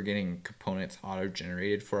thing is we're getting components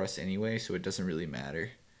auto-generated for us anyway, so it doesn't really matter.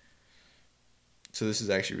 So this is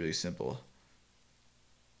actually really simple.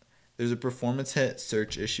 There's a performance hit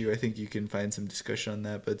search issue. I think you can find some discussion on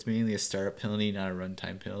that, but it's mainly a startup penalty, not a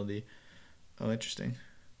runtime penalty. Oh, interesting.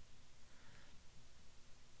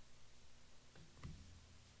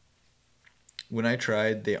 When I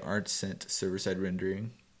tried, they aren't sent server-side rendering.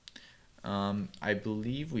 I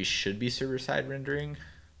believe we should be server-side rendering.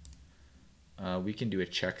 we can do a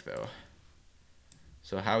check though.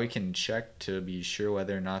 So how we can check to be sure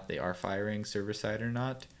whether or not they are firing server side or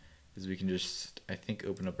not is we can just, I think,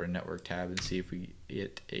 open up our network tab and see if we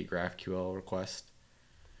get a GraphQL request.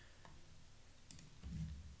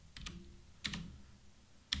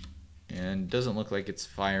 And it doesn't look like it's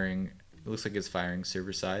firing. It looks like it's firing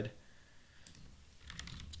server side.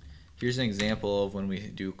 Here's an example of when we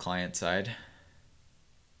do client side.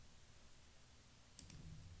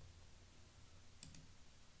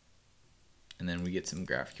 And then we get some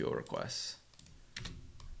GraphQL requests.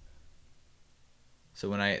 So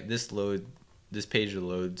when this page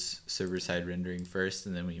loads server side rendering first,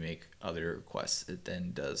 and then we make other requests, it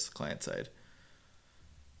then does client side.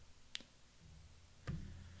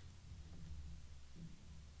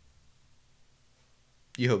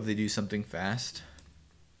 You hope they do something fast.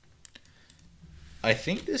 I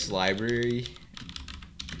think this library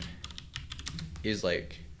is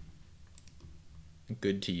like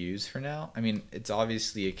good to use for now. I mean, it's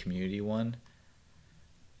obviously a community one,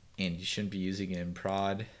 and you shouldn't be using it in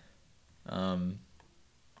prod. But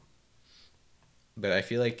I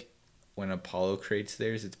feel like when Apollo creates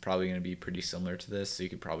theirs, it's probably going to be pretty similar to this, so you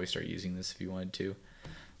could probably start using this if you wanted to.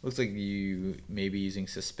 Looks like you may be using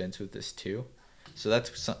Suspense with this too. So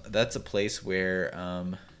that's a place where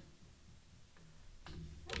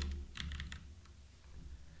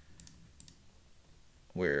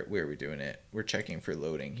where are we doing it? We're checking for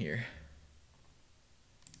loading here.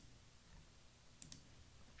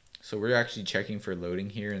 So we're actually checking for loading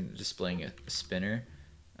here and displaying a spinner.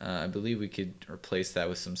 I believe we could replace that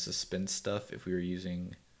with some Suspense stuff if we were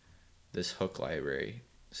using this hook library.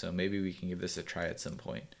 So maybe we can give this a try at some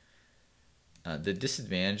point. The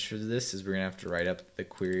disadvantage for this is we're gonna have to write up the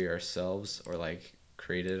query ourselves or like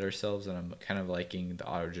create it ourselves, and I'm kind of liking the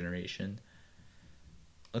auto generation.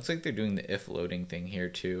 Looks like they're doing the if loading thing here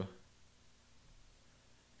too.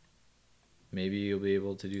 Maybe you'll be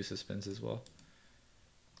able to do Suspense as well.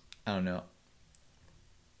 I don't know.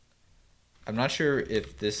 I'm not sure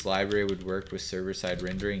if this library would work with server-side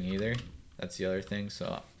rendering either. That's the other thing.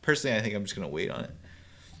 So personally, I think I'm just gonna wait on it.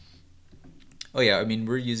 Oh yeah, I mean,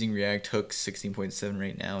 we're using React Hook 16.7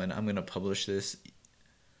 right now, and I'm gonna publish this.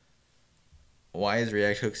 Why is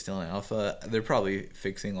React Hook still in alpha? They're probably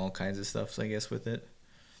fixing all kinds of stuff, I guess, with it.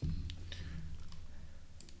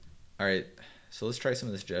 All right, so let's try some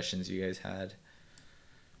of the suggestions you guys had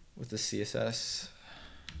with the CSS.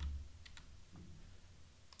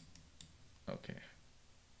 Okay.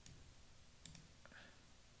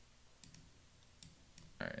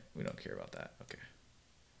 All right, we don't care about that. Okay.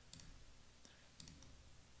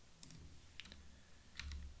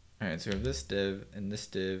 All right, so we have this div and this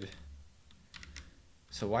div.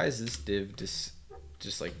 So why is this div just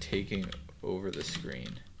like taking over the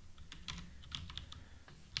screen?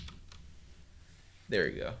 There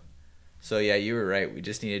we go. So yeah, you were right. We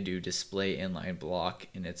just need to do display inline block,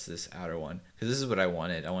 and it's this outer one, because this is what I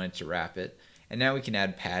wanted. I wanted to wrap it, and now we can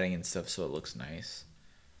add padding and stuff so it looks nice.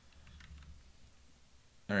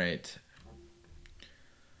 All right.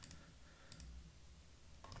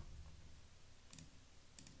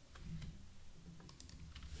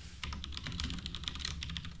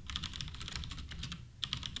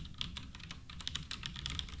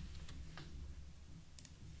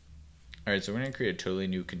 All right, so we're gonna create a totally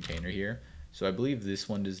new container here. So I believe this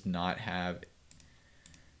one does not have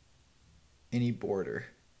any border.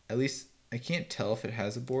 At least I can't tell if it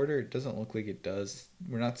has a border. It doesn't look like it does.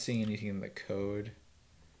 We're not seeing anything in the code.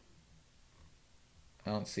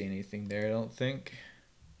 I don't see anything there, I don't think.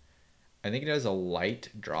 I think it has a light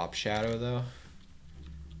drop shadow though.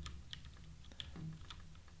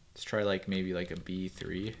 Let's try like maybe like a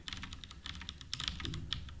B3.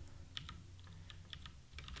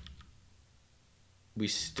 We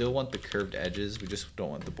still want the curved edges, we just don't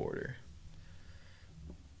want the border.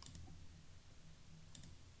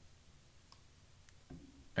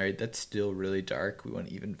 All right, that's still really dark. We want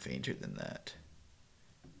even fainter than that.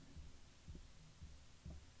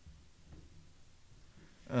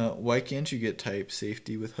 Why can't you get type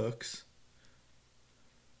safety with hooks?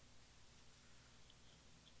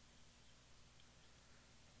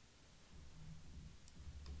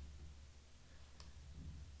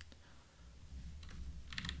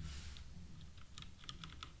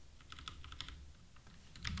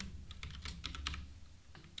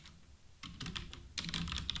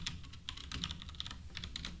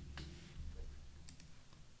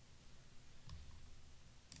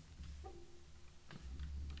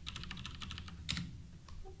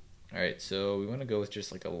 All right, so we want to go with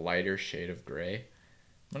just like a lighter shade of gray.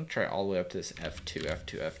 I'm gonna try all the way up to this F2,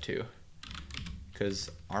 F2, F2, because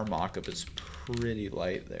our mockup is pretty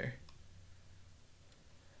light there.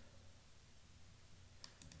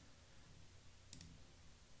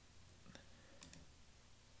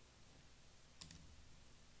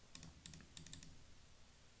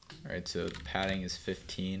 All right, so the padding is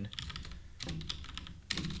 15.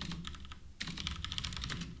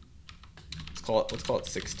 Let's call it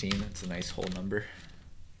 16. That's a nice whole number.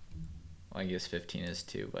 Well, I guess 15 is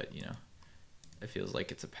too, but you know, it feels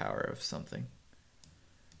like it's a power of something.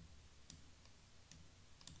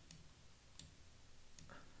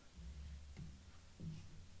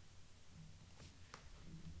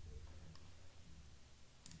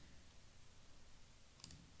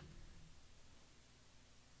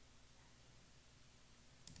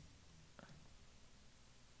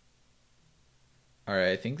 All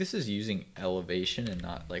right, I think this is using elevation and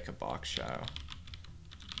not like a box shadow.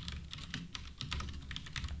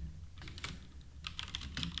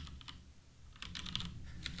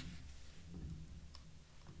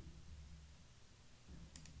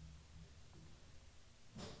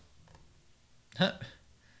 Huh.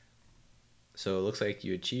 So it looks like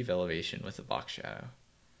you achieve elevation with a box shadow.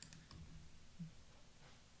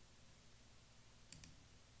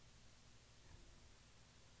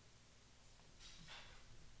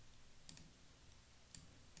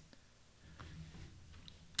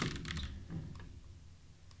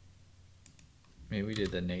 Maybe we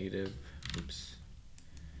did the negative. Oops.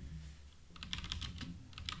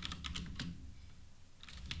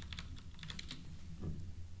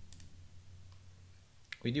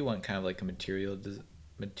 We do want kind of like a material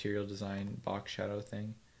design box shadow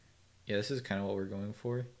thing. Yeah, this is kind of what we're going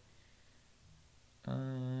for.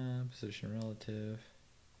 Position relative.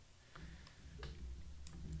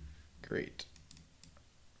 Great.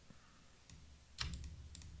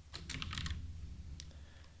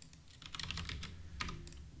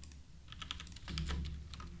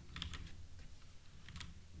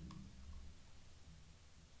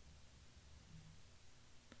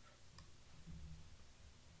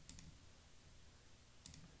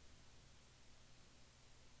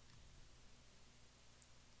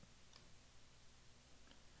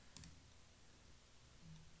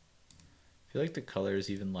 I feel like the color is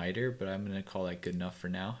even lighter, but I'm gonna call that good enough for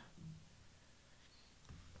now.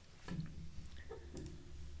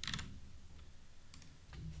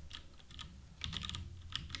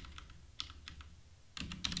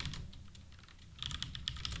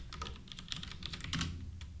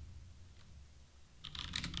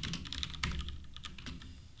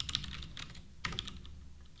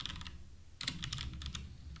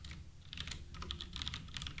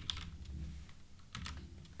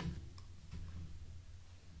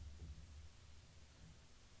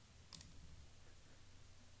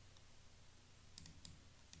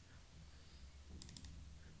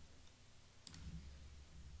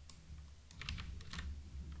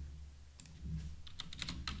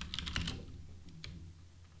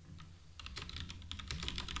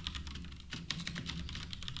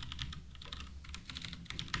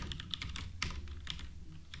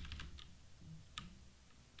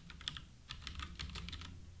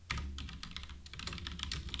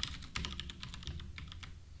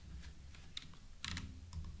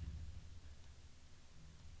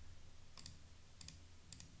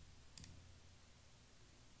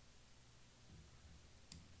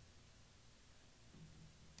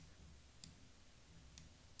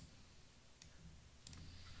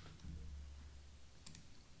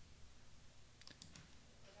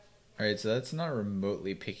 Alright, so that's not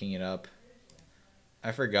remotely picking it up.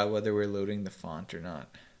 I forgot whether we're loading the font or not.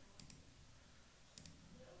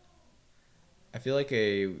 I feel like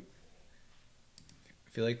we've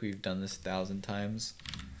done this 1,000 times.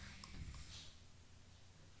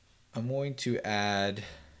 I'm going to add,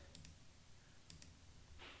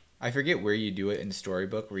 I forget where you do it in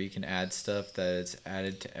Storybook, where you can add stuff that is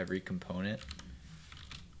added to every component.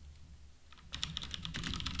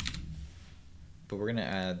 But we're gonna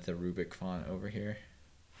add the Rubik font over here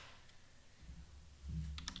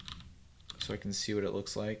so I can see what it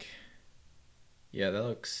looks like. Yeah, that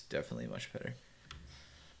looks definitely much better.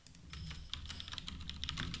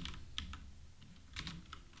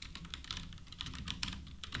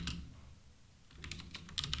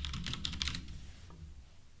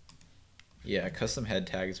 Yeah, custom head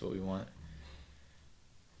tag is what we want.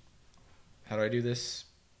 How do I do this?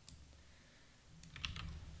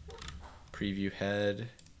 Preview head.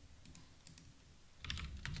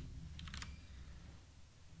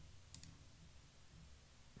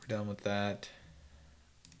 We're done with that.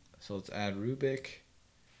 So let's add Rubik,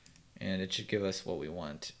 and it should give us what we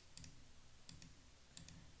want.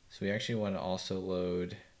 So we actually want to also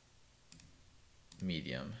load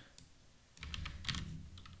medium.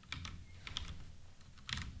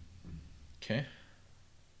 Okay.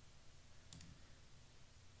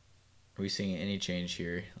 Are we seeing any change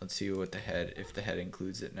here? Let's see what the head, if the head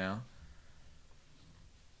includes it now.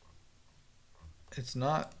 It's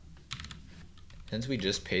not, since we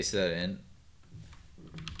just pasted that in,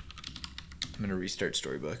 I'm going to restart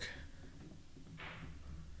Storybook.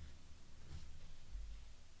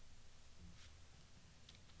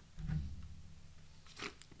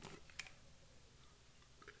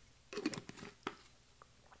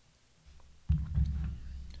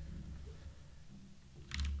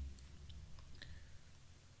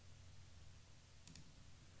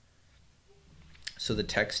 So the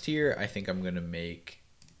text here, I think I'm going to make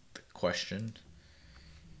the question.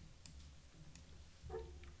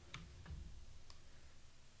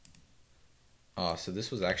 Oh, so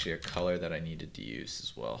this was actually a color that I needed to use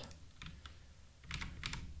as well.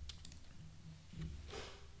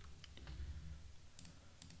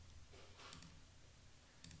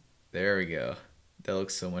 There we go. That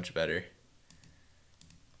looks so much better.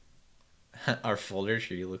 Our folder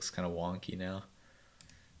tree looks kind of wonky now.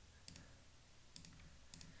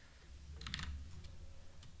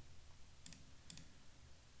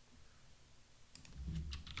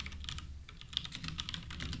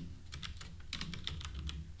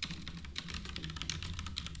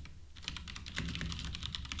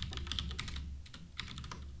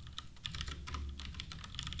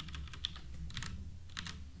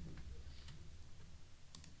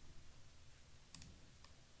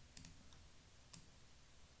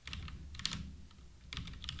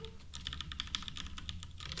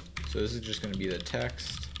 So this is just going to be the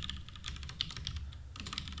text.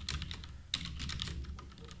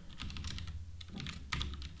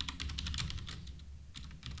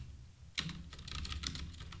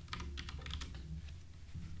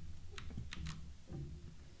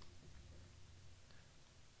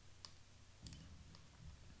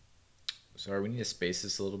 Sorry, we need to space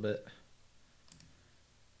this a little bit.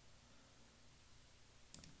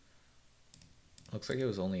 Looks like it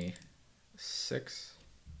was only 6.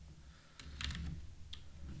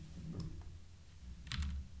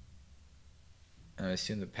 And I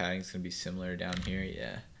assume the padding's going to be similar down here.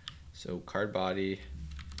 Yeah. So card body.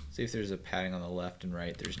 See if there's a padding on the left and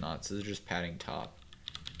right. There's not. So they're just padding top.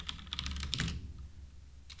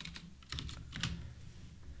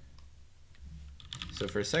 So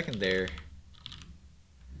for a second there,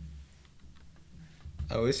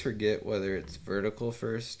 I always forget whether it's vertical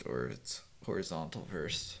first or it's horizontal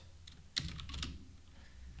first.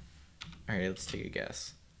 All right, let's take a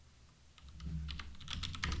guess.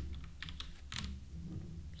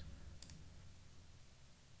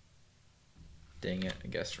 Dang it, I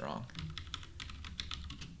guessed wrong.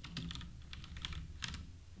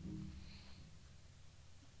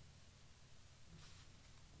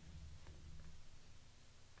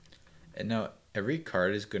 And now every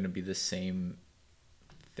card is going to be the same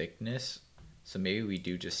thickness. So maybe we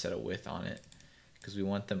do just set a width on it because we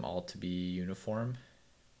want them all to be uniform.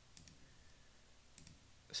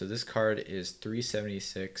 So this card is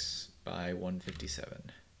 376 by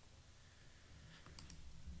 157.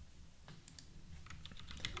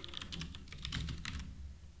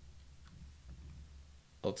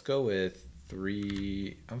 Let's go with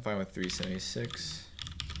 3. I'm fine with 376.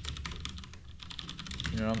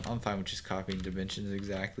 You know, I'm fine with just copying dimensions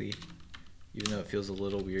exactly, even though it feels a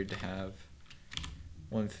little weird to have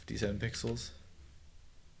 157 pixels.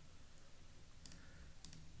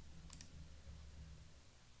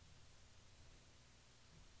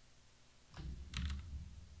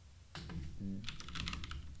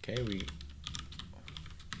 Okay,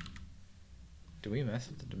 do we mess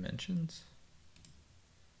with the dimensions?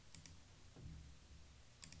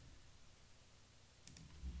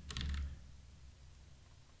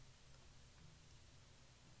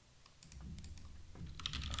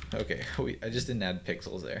 Okay, I just didn't add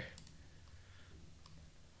pixels there.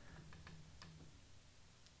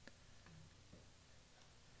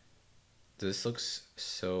 This looks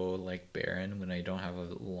so like barren when I don't have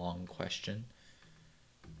a long question.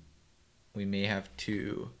 We may have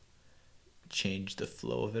to change the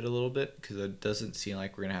flow of it a little bit because it doesn't seem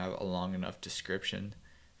like we're gonna have a long enough description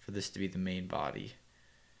for this to be the main body.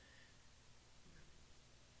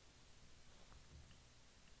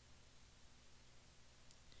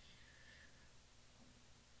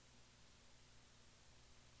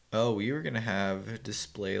 Oh, we were gonna have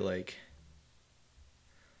display like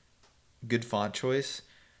good font choice.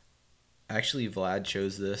 Actually, Vlad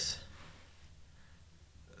chose this,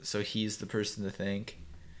 so he's the person to thank.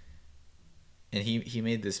 And he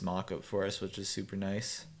made this mock-up for us, which is super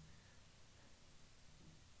nice.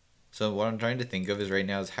 So what I'm trying to think of is right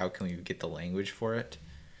now is how can we get the language for it.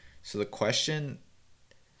 So the question,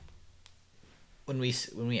 when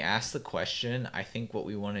we ask the question, I think what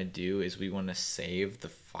we want to do is we want to save the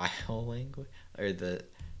file language or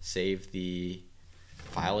save the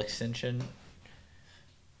file extension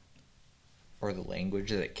or the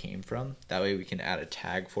language that it came from. That way we can add a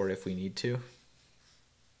tag for it if we need to.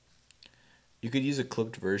 You could use a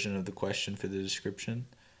clipped version of the question for the description.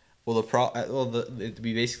 Well,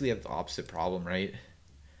 we basically have the opposite problem, right?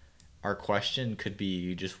 Our question could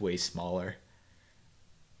be just way smaller,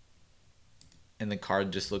 and the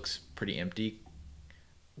card just looks pretty empty.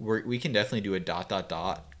 We can definitely do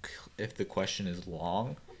a ... if the question is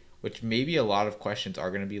long, which maybe a lot of questions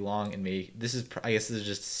are going to be long, and I guess this is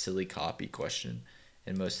just a silly copy question,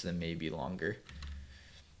 and most of them may be longer.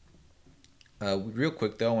 Real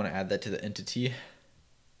quick though, I want to add that to the entity.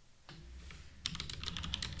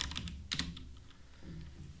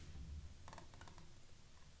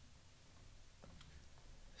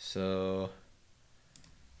 So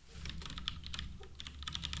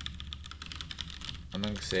I'm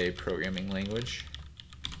going to say programming language.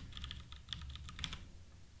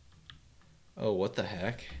 Oh, what the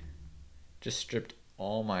heck? Just stripped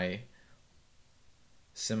all my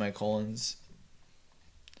semicolons.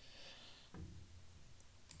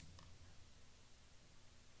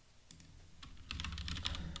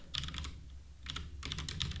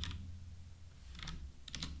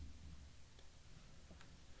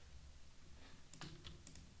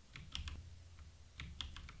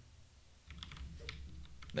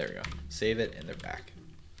 There we go. Save it and they're back.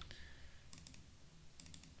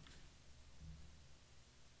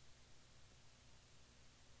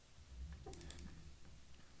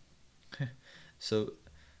 So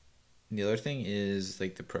the other thing is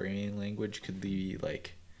like the programming language could be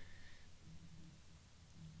like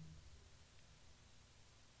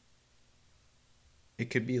it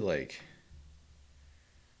could be like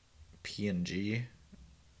PNG.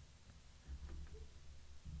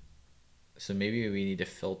 So maybe we need to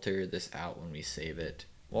filter this out when we save it.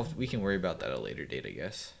 Well, we can worry about that at a later date, I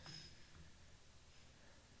guess.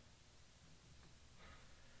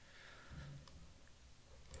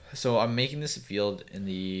 So I'm making this a field in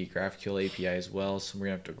the GraphQL API as well, so we're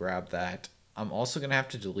gonna have to grab that. I'm also gonna have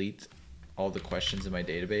to delete all the questions in my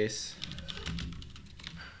database.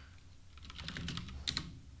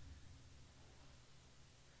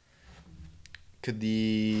 Could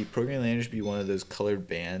the programming language be one of those colored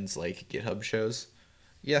bands like GitHub shows?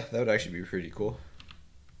 Yeah, that would actually be pretty cool.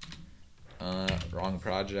 Wrong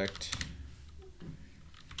project.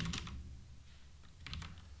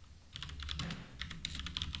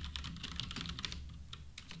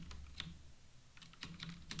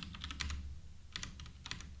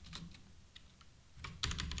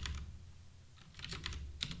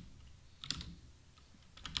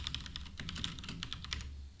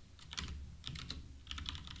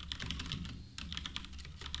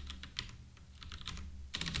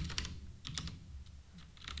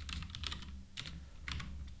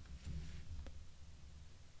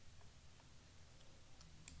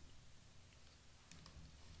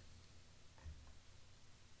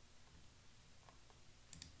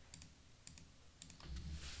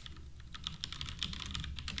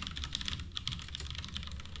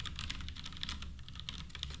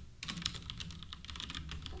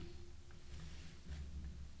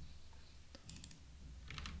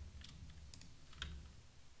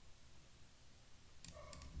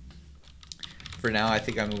 For now, I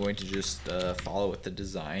think I'm going to just follow with the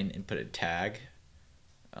design and put a tag.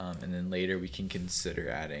 And then later we can consider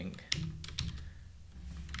adding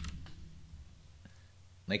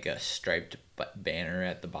like a striped banner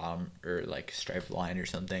at the bottom, or like a striped line or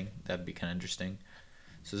something. That'd be kind of interesting.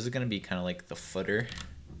 So this is going to be kind of like the footer.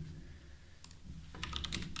 So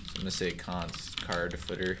I'm going to say const card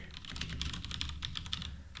footer.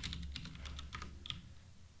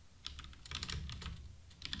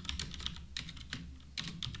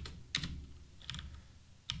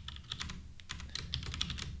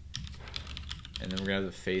 And then we're gonna have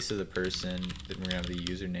the face of the person, then we're gonna have the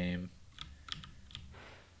username.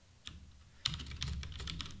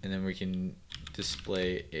 And then we can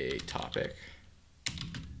display a topic.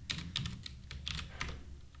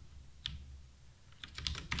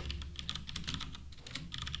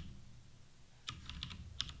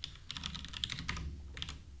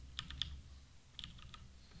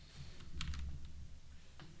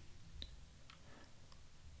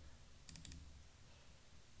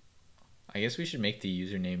 I guess we should make the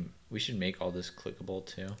username, we should make all this clickable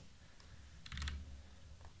too.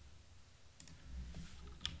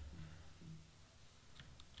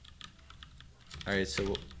 Alright,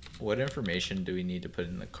 so what information do we need to put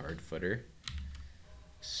in the card footer?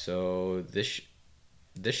 So this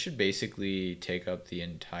should basically take up the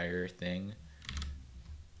entire thing.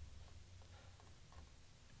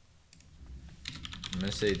 I'm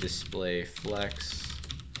gonna say display flex.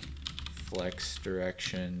 flex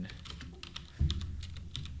direction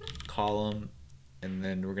column, and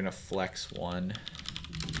then we're gonna flex 1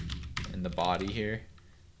 in the body here,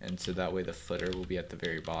 and so that way the footer will be at the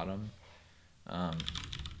very bottom.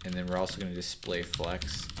 And then we're also going to display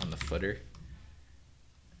flex on the footer.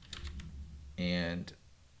 And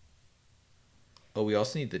oh, we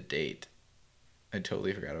also need the date. I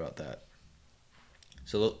totally forgot about that.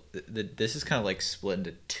 So this is kind of like split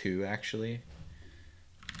into 2 actually.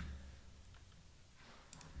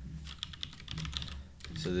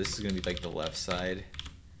 So this is going to be like the left side,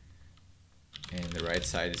 and the right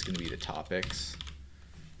side is going to be the topics.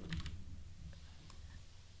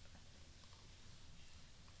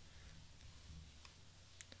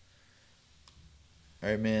 All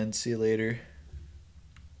right, man. See you later.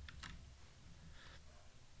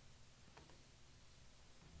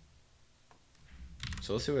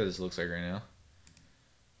 So let's see what this looks like right now.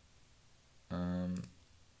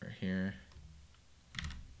 Right here.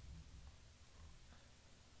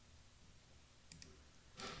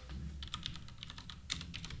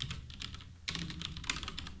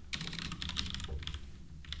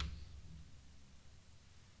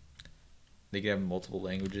 They could have multiple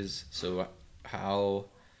languages. So how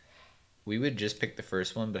we would just pick the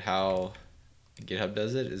first one, but how GitHub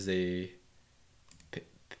does it is they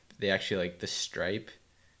actually, like, the stripe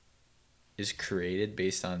is created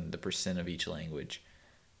based on the % of each language.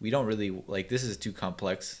 We don't really, like, this is too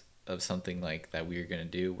complex of something like that we're gonna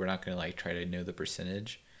do. We're not gonna like try to know the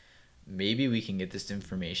percentage. Maybe we can get this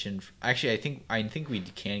information. Actually, I think we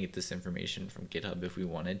can get this information from GitHub if we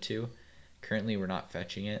wanted to. Currently, we're not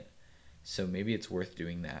fetching it, so maybe it's worth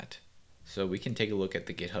doing that. So we can take a look at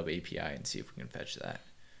the GitHub API and see if we can fetch that.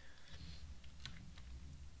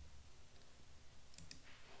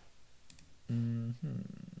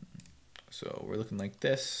 So we're looking like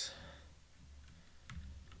this.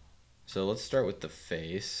 So let's start with the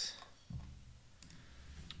face.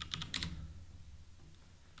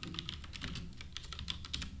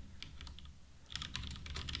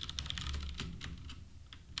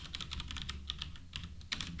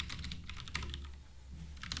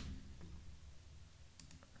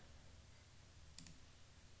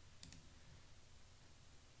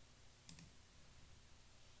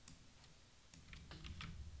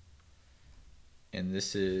 And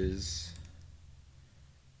this is,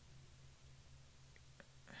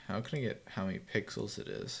 how can I get how many pixels it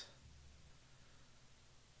is?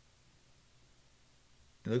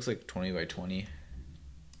 It looks like 20 by 20.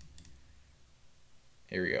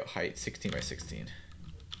 Here we go, height 16 by 16.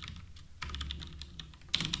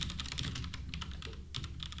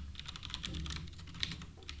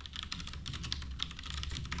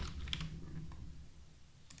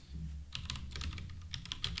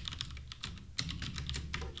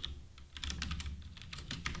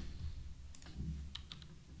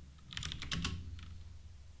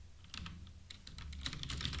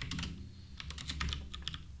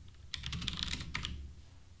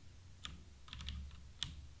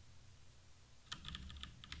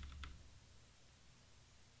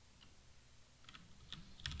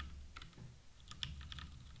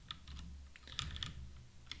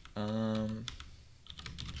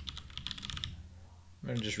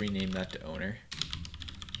 I'm gonna just rename that to owner.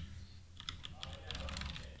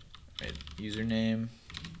 Right, username.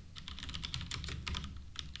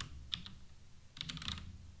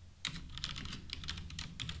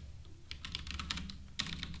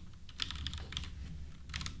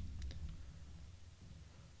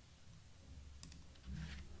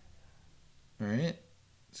 All right,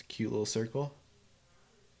 it's a cute little circle.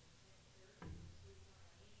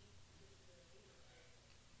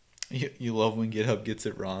 You love when GitHub gets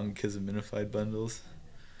it wrong because of minified bundles.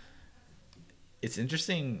 It's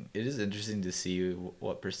interesting. It is interesting to see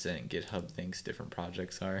what % GitHub thinks different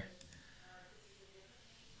projects are.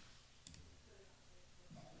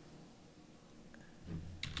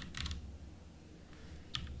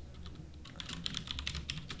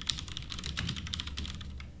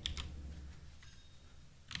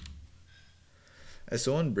 As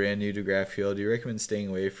someone brand new to GraphQL, do you recommend staying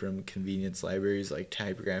away from convenience libraries like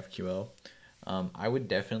TypeGraphQL? I would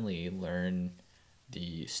definitely learn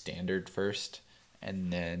the standard first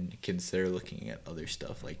and then consider looking at other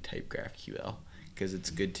stuff like TypeGraphQL, because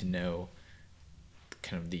it's good to know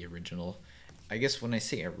kind of the original. I guess when I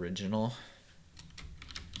say original,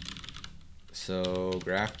 so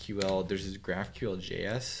GraphQL, there's this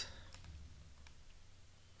GraphQL.js.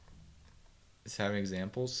 It's having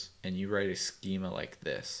examples, and you write a schema like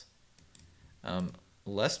this.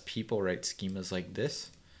 Less people write schemas like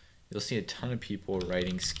this. You'll see a ton of people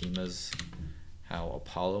writing schemas how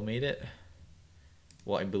Apollo made it.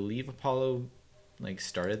 well, I believe Apollo like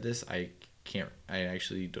started this. I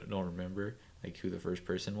actually don't remember like who the first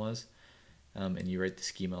person was. And you write the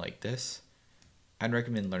schema like this. I'd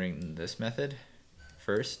recommend learning this method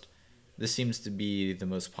first. This seems to be the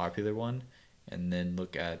most popular one, and then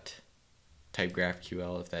look at type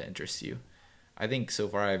GraphQL if that interests you. I think so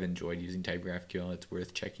far I've enjoyed using type GraphQL. It's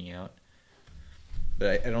worth checking out,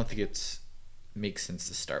 but I don't think it's makes sense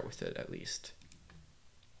to start with it at least.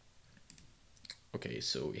 Okay,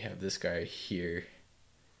 so we have this guy here.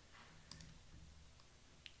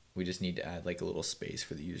 We just need to add like a little space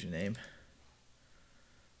for the username.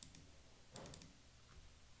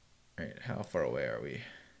 All right, how far away are we?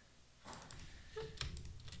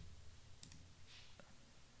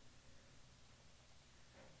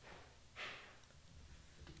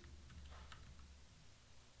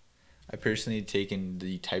 I personally taken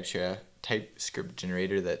the TypeScript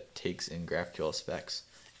generator that takes in GraphQL specs.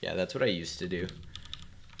 Yeah, that's what I used to do.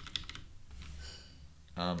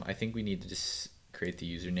 I think we need to just create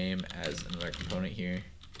the username as another component here.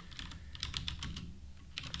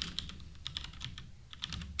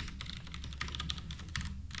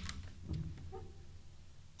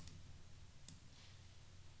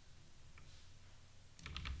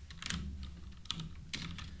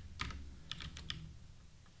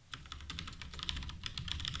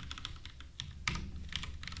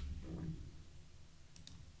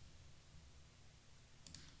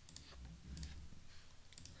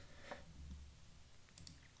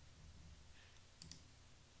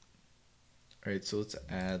 All right, so let's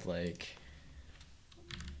add like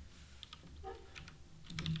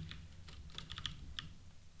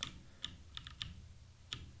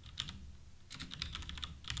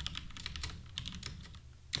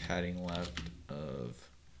padding left of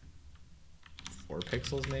 4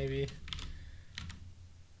 pixels maybe.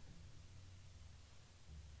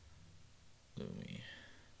 Lumi.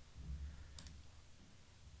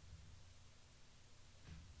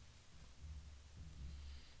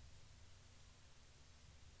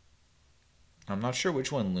 I'm not sure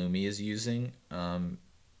which one Lumi is using,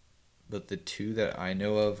 but the two that I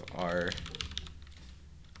know of are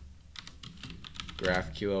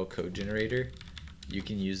GraphQL code generator. You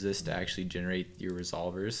can use this to actually generate your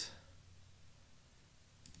resolvers.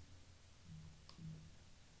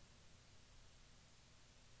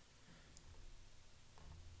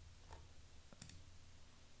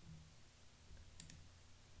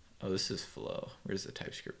 Oh, this is Flow. Where's the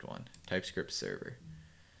TypeScript one? TypeScript server.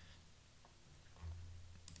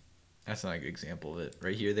 That's not a good example of it.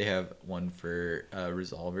 Right here they have one for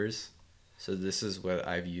resolvers. So this is what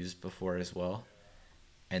I've used before as well.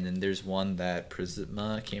 And then there's one that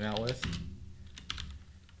Prisma came out with,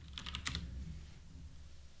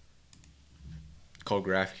 called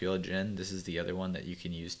GraphQL Gen. This is the other one that you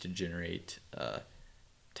can use to generate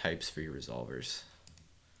types for your resolvers.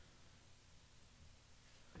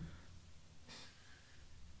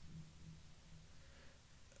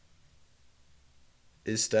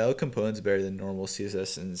 Is style components better than normal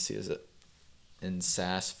CSS and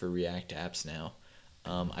Sass for React apps now?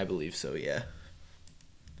 I believe so, yeah.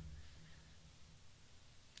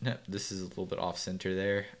 This is a little bit off center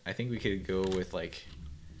there. I think we could go with like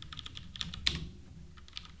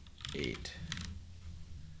 8.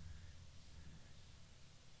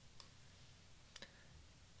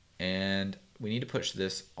 And we need to push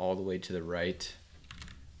this all the way to the right.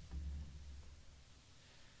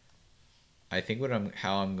 I think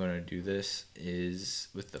how I'm going to do this is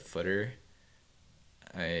with the footer.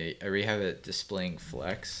 I already have it displaying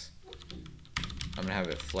flex. I'm going to have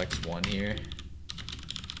it flex 1 here.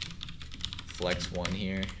 Flex 1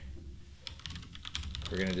 here.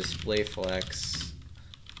 We're going to display flex.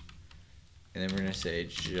 And then we're going to say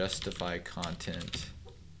justify content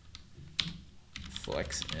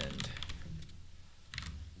flex end.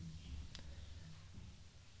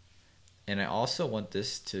 And I also want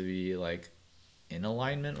this to be like in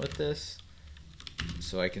alignment with this.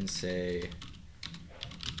 So I can say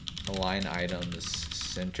align items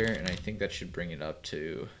center, and I think that should bring it up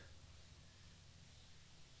to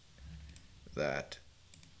that.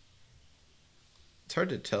 It's hard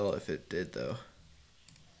to tell if it did though.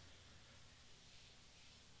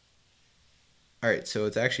 Alright, so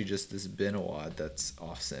it's actually just this bin awad that's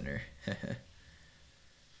off center.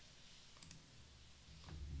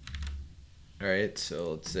 Alright,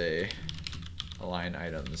 so let's say align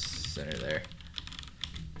items center there.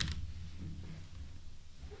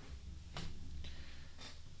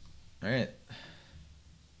 Alright.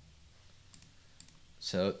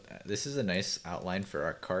 So this is a nice outline for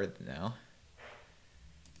our card now.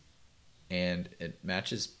 And it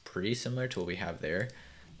matches pretty similar to what we have there.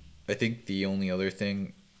 I think the only other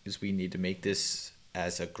thing is we need to make this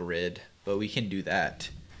as a grid, but we can do that.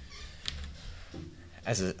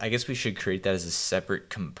 I guess we should create that as a separate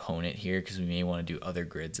component here because we may want to do other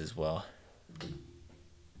grids as well.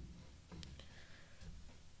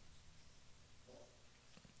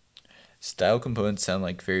 Style components sound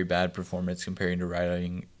like very bad performance comparing to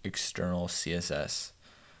writing external CSS.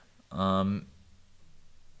 I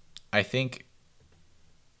think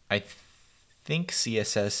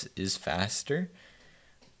CSS is faster.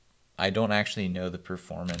 I don't actually know the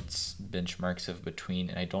performance benchmarks of between,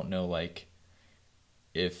 and I don't know like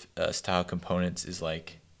if style components is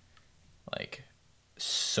like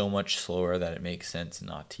so much slower that it makes sense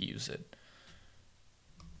not to use it.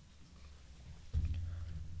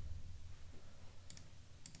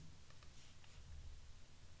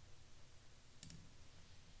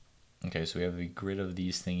 Okay, so we have a grid of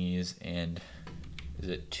these thingies, and is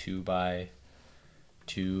it 2 by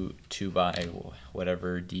 2 by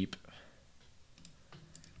whatever deep?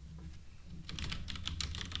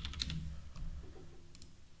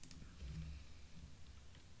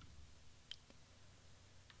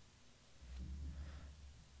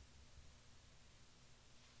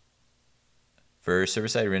 For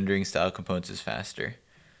server-side rendering, style components is faster.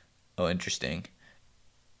 Oh, interesting.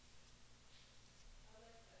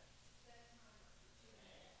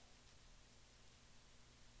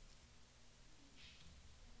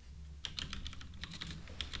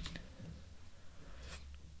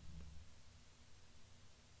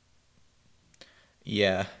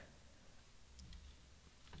 Yeah.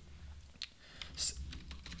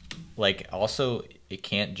 Like also it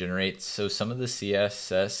can't generate, so some of the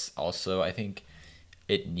CSS also I think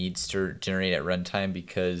it needs to generate at runtime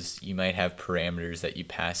because you might have parameters that you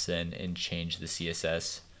pass in and change the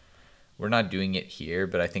CSS. We're not doing it here,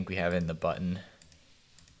 but I think we have in the button.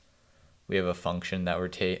 We have a function that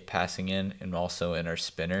we're passing in, and also in our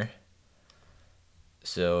spinner.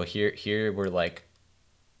 So here we're like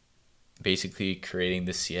basically creating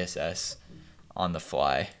the CSS on the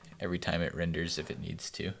fly every time it renders if it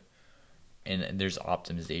needs to. And there's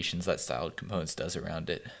optimizations that styled components does around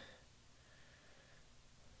it.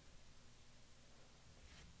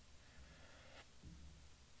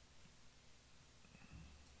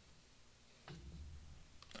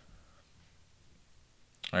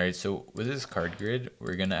 All right, so with this card grid,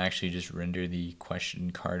 we're gonna actually just render the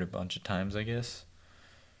question card a bunch of times, I guess,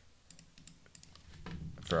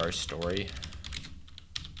 for our story.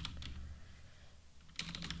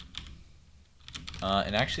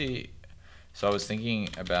 And actually, so I was thinking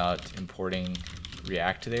about importing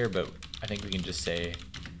React there, but I think we can just say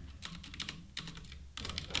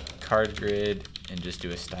card grid and just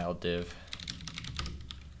do a style div.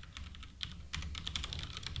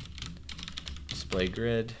 Display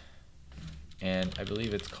grid, and I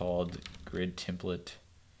believe it's called grid template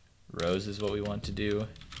rows is what we want to do,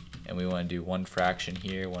 and we want to do one fraction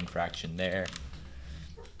here, one fraction there,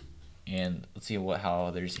 and let's see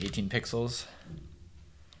how there's 18 pixels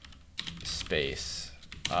space.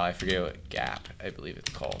 I forget what gap I believe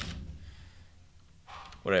it's called.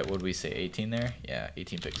 What would we say, 18 there? Yeah,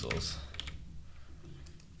 18 pixels.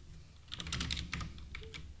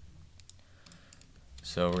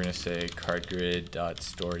 So we're gonna say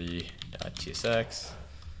cardgrid.story.tsx,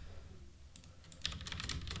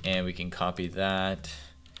 and we can copy that,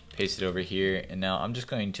 paste it over here, and now I'm just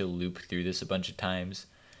going to loop through this a bunch of times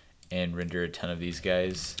and render a ton of these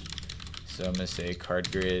guys. So I'm gonna say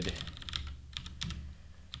cardgrid,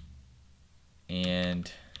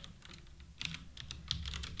 and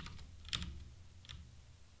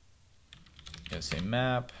I'm gonna say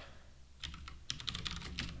map.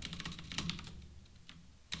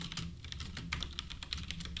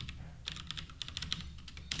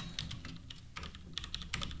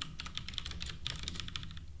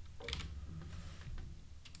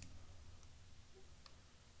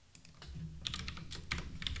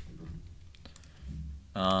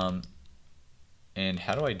 And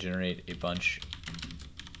how do I generate a bunch?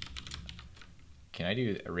 Can I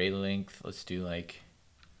do array length? Let's do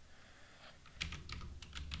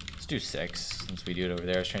 6 since we do it over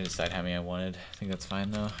there. I was trying to decide how many I wanted. I think that's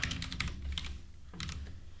fine though.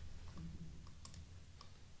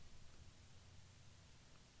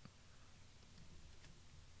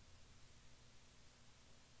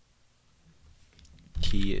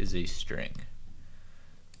 Key is a string.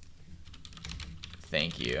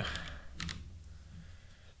 Thank you.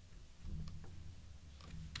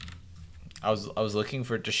 I was looking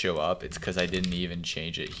for it to show up. It's because I didn't even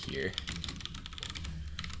change it here.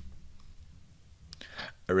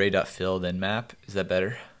 Array.fill then map. Is that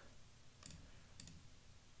better?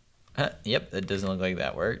 Yep, that doesn't look like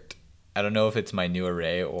that worked. I don't know if it's my new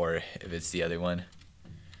array or if it's the other one.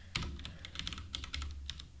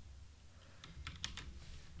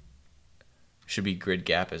 Should be grid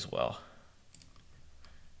gap as well.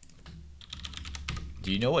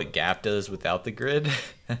 Do you know what gap does without the grid?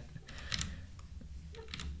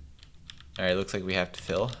 Alright, looks like we have to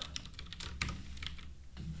fill.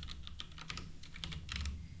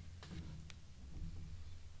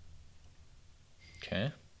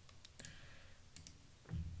 Okay.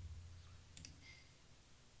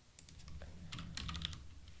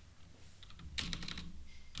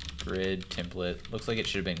 Grid template. Looks like it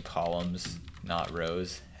should have been columns, not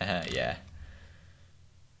rows. Yeah.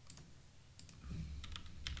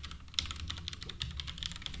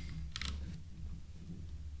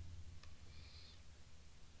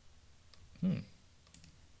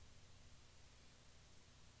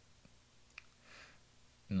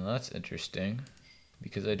 No, that's interesting.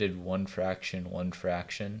 Because I did one fraction,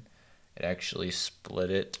 it actually split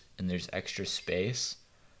it and there's extra space.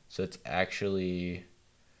 So it's actually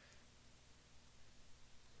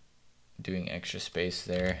doing extra space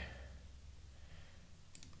there.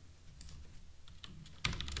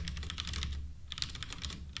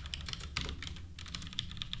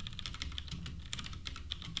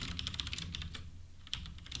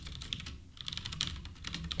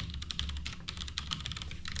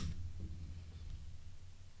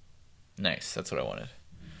 Nice, that's what I wanted.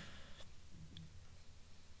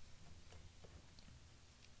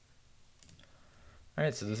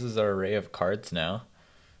 Alright, so this is our array of cards now.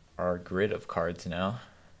 Our grid of cards now.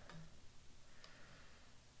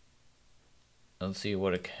 Let's see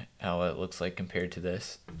how it looks like compared to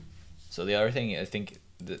this. So the other thing, I think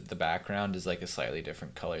the background is like a slightly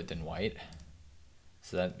different color than white.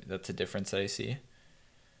 So that's a difference that I see.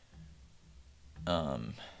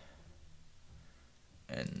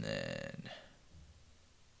 And then,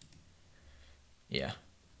 yeah.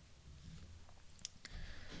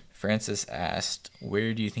 Francis asked,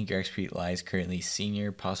 where do you think your expertise lies currently,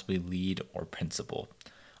 senior, possibly lead, or principal?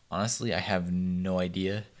 Honestly, I have no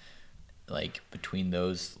idea, like, between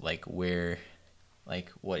those, like, where, like,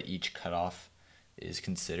 what each cutoff is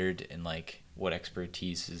considered and, like, what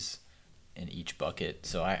expertise is in each bucket.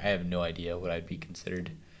 So I have no idea what I'd be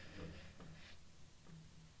considered.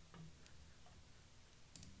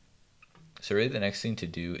 So really the next thing to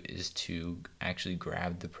do is to actually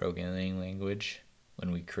grab the programming language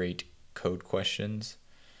when we create code questions.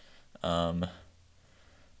 And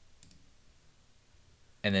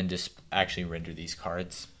then just actually render these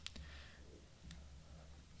cards.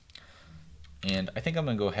 And I think I'm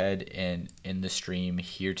going to go ahead and end the stream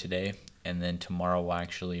here today. And then tomorrow we'll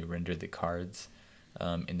actually render the cards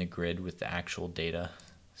in the grid with the actual data.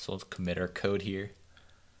 So let's commit our code here.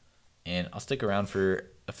 And I'll stick around for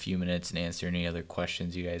a few minutes and answer any other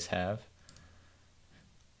questions you guys have.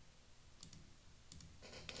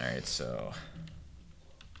 Alright, so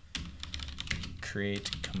create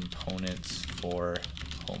components for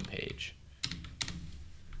homepage.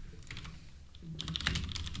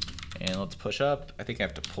 And let's push up. I think I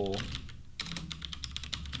have to pull.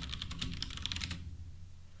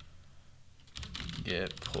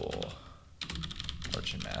 Get pull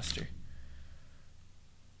origin master.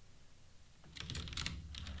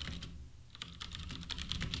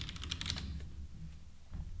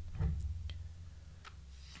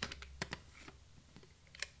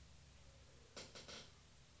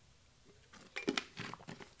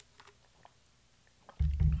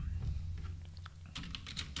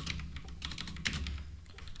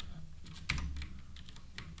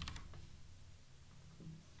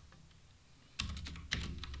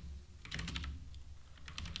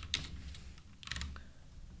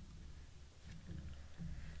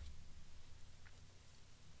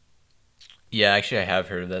 Yeah, actually I have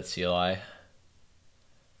heard of that CLI.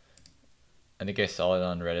 I think I saw it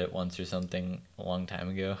on Reddit once or something a long time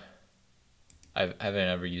ago. I haven't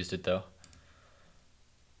ever used it though.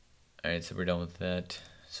 Alright, so we're done with that.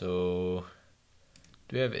 So,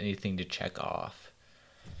 do we have anything to check off?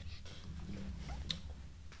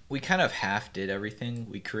 We kind of half did everything.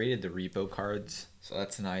 We created the repo cards, so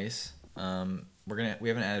that's nice. We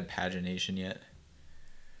haven't added pagination yet.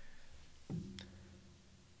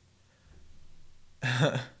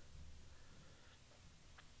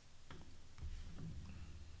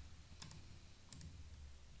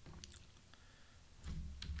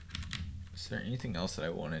 Is there anything else that I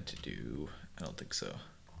wanted to do? I don't think so.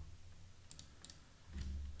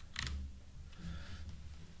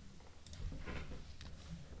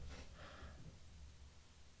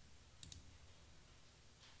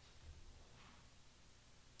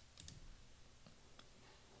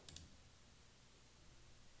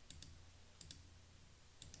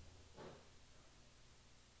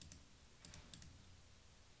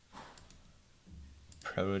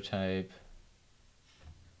 prototype.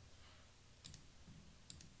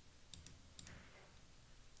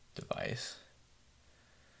 Device.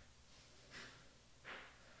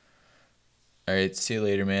 All right, see you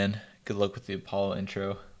later, man. Good luck with the Apollo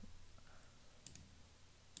intro.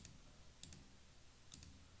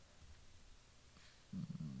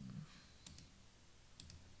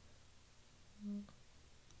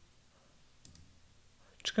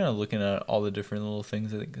 Just kind of looking at all the different little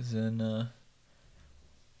things I think is in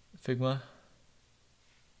Figma.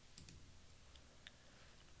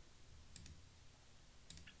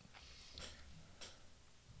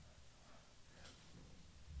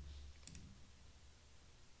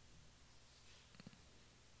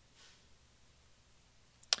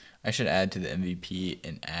 I should add to the MVP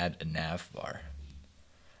and add a nav bar.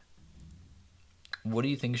 What do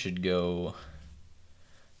you think should go?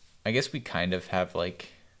 I guess we kind of have like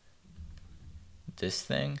this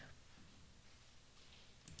thing.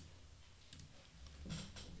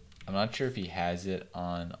 I'm not sure if he has it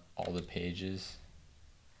on all the pages.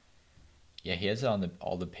 Yeah, he has it on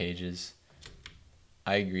all the pages.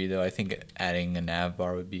 I agree though. I think adding a nav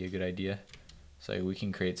bar would be a good idea. So we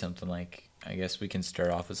can create something like, I guess we can start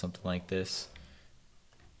off with something like this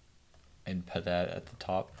and put that at the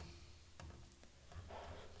top.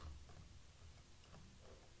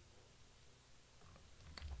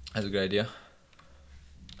 That's a good idea.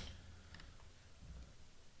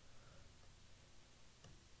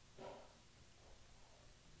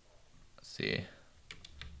 Let's see.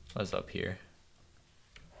 What's up here?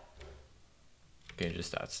 Okay,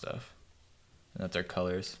 just that stuff. And that's our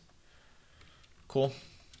colors. Cool.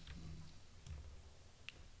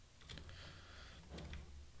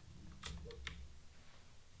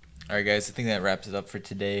 Alright guys, I think that wraps it up for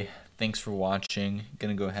today. Thanks for watching.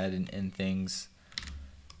 Gonna go ahead and end things,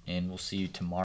 and we'll see you tomorrow.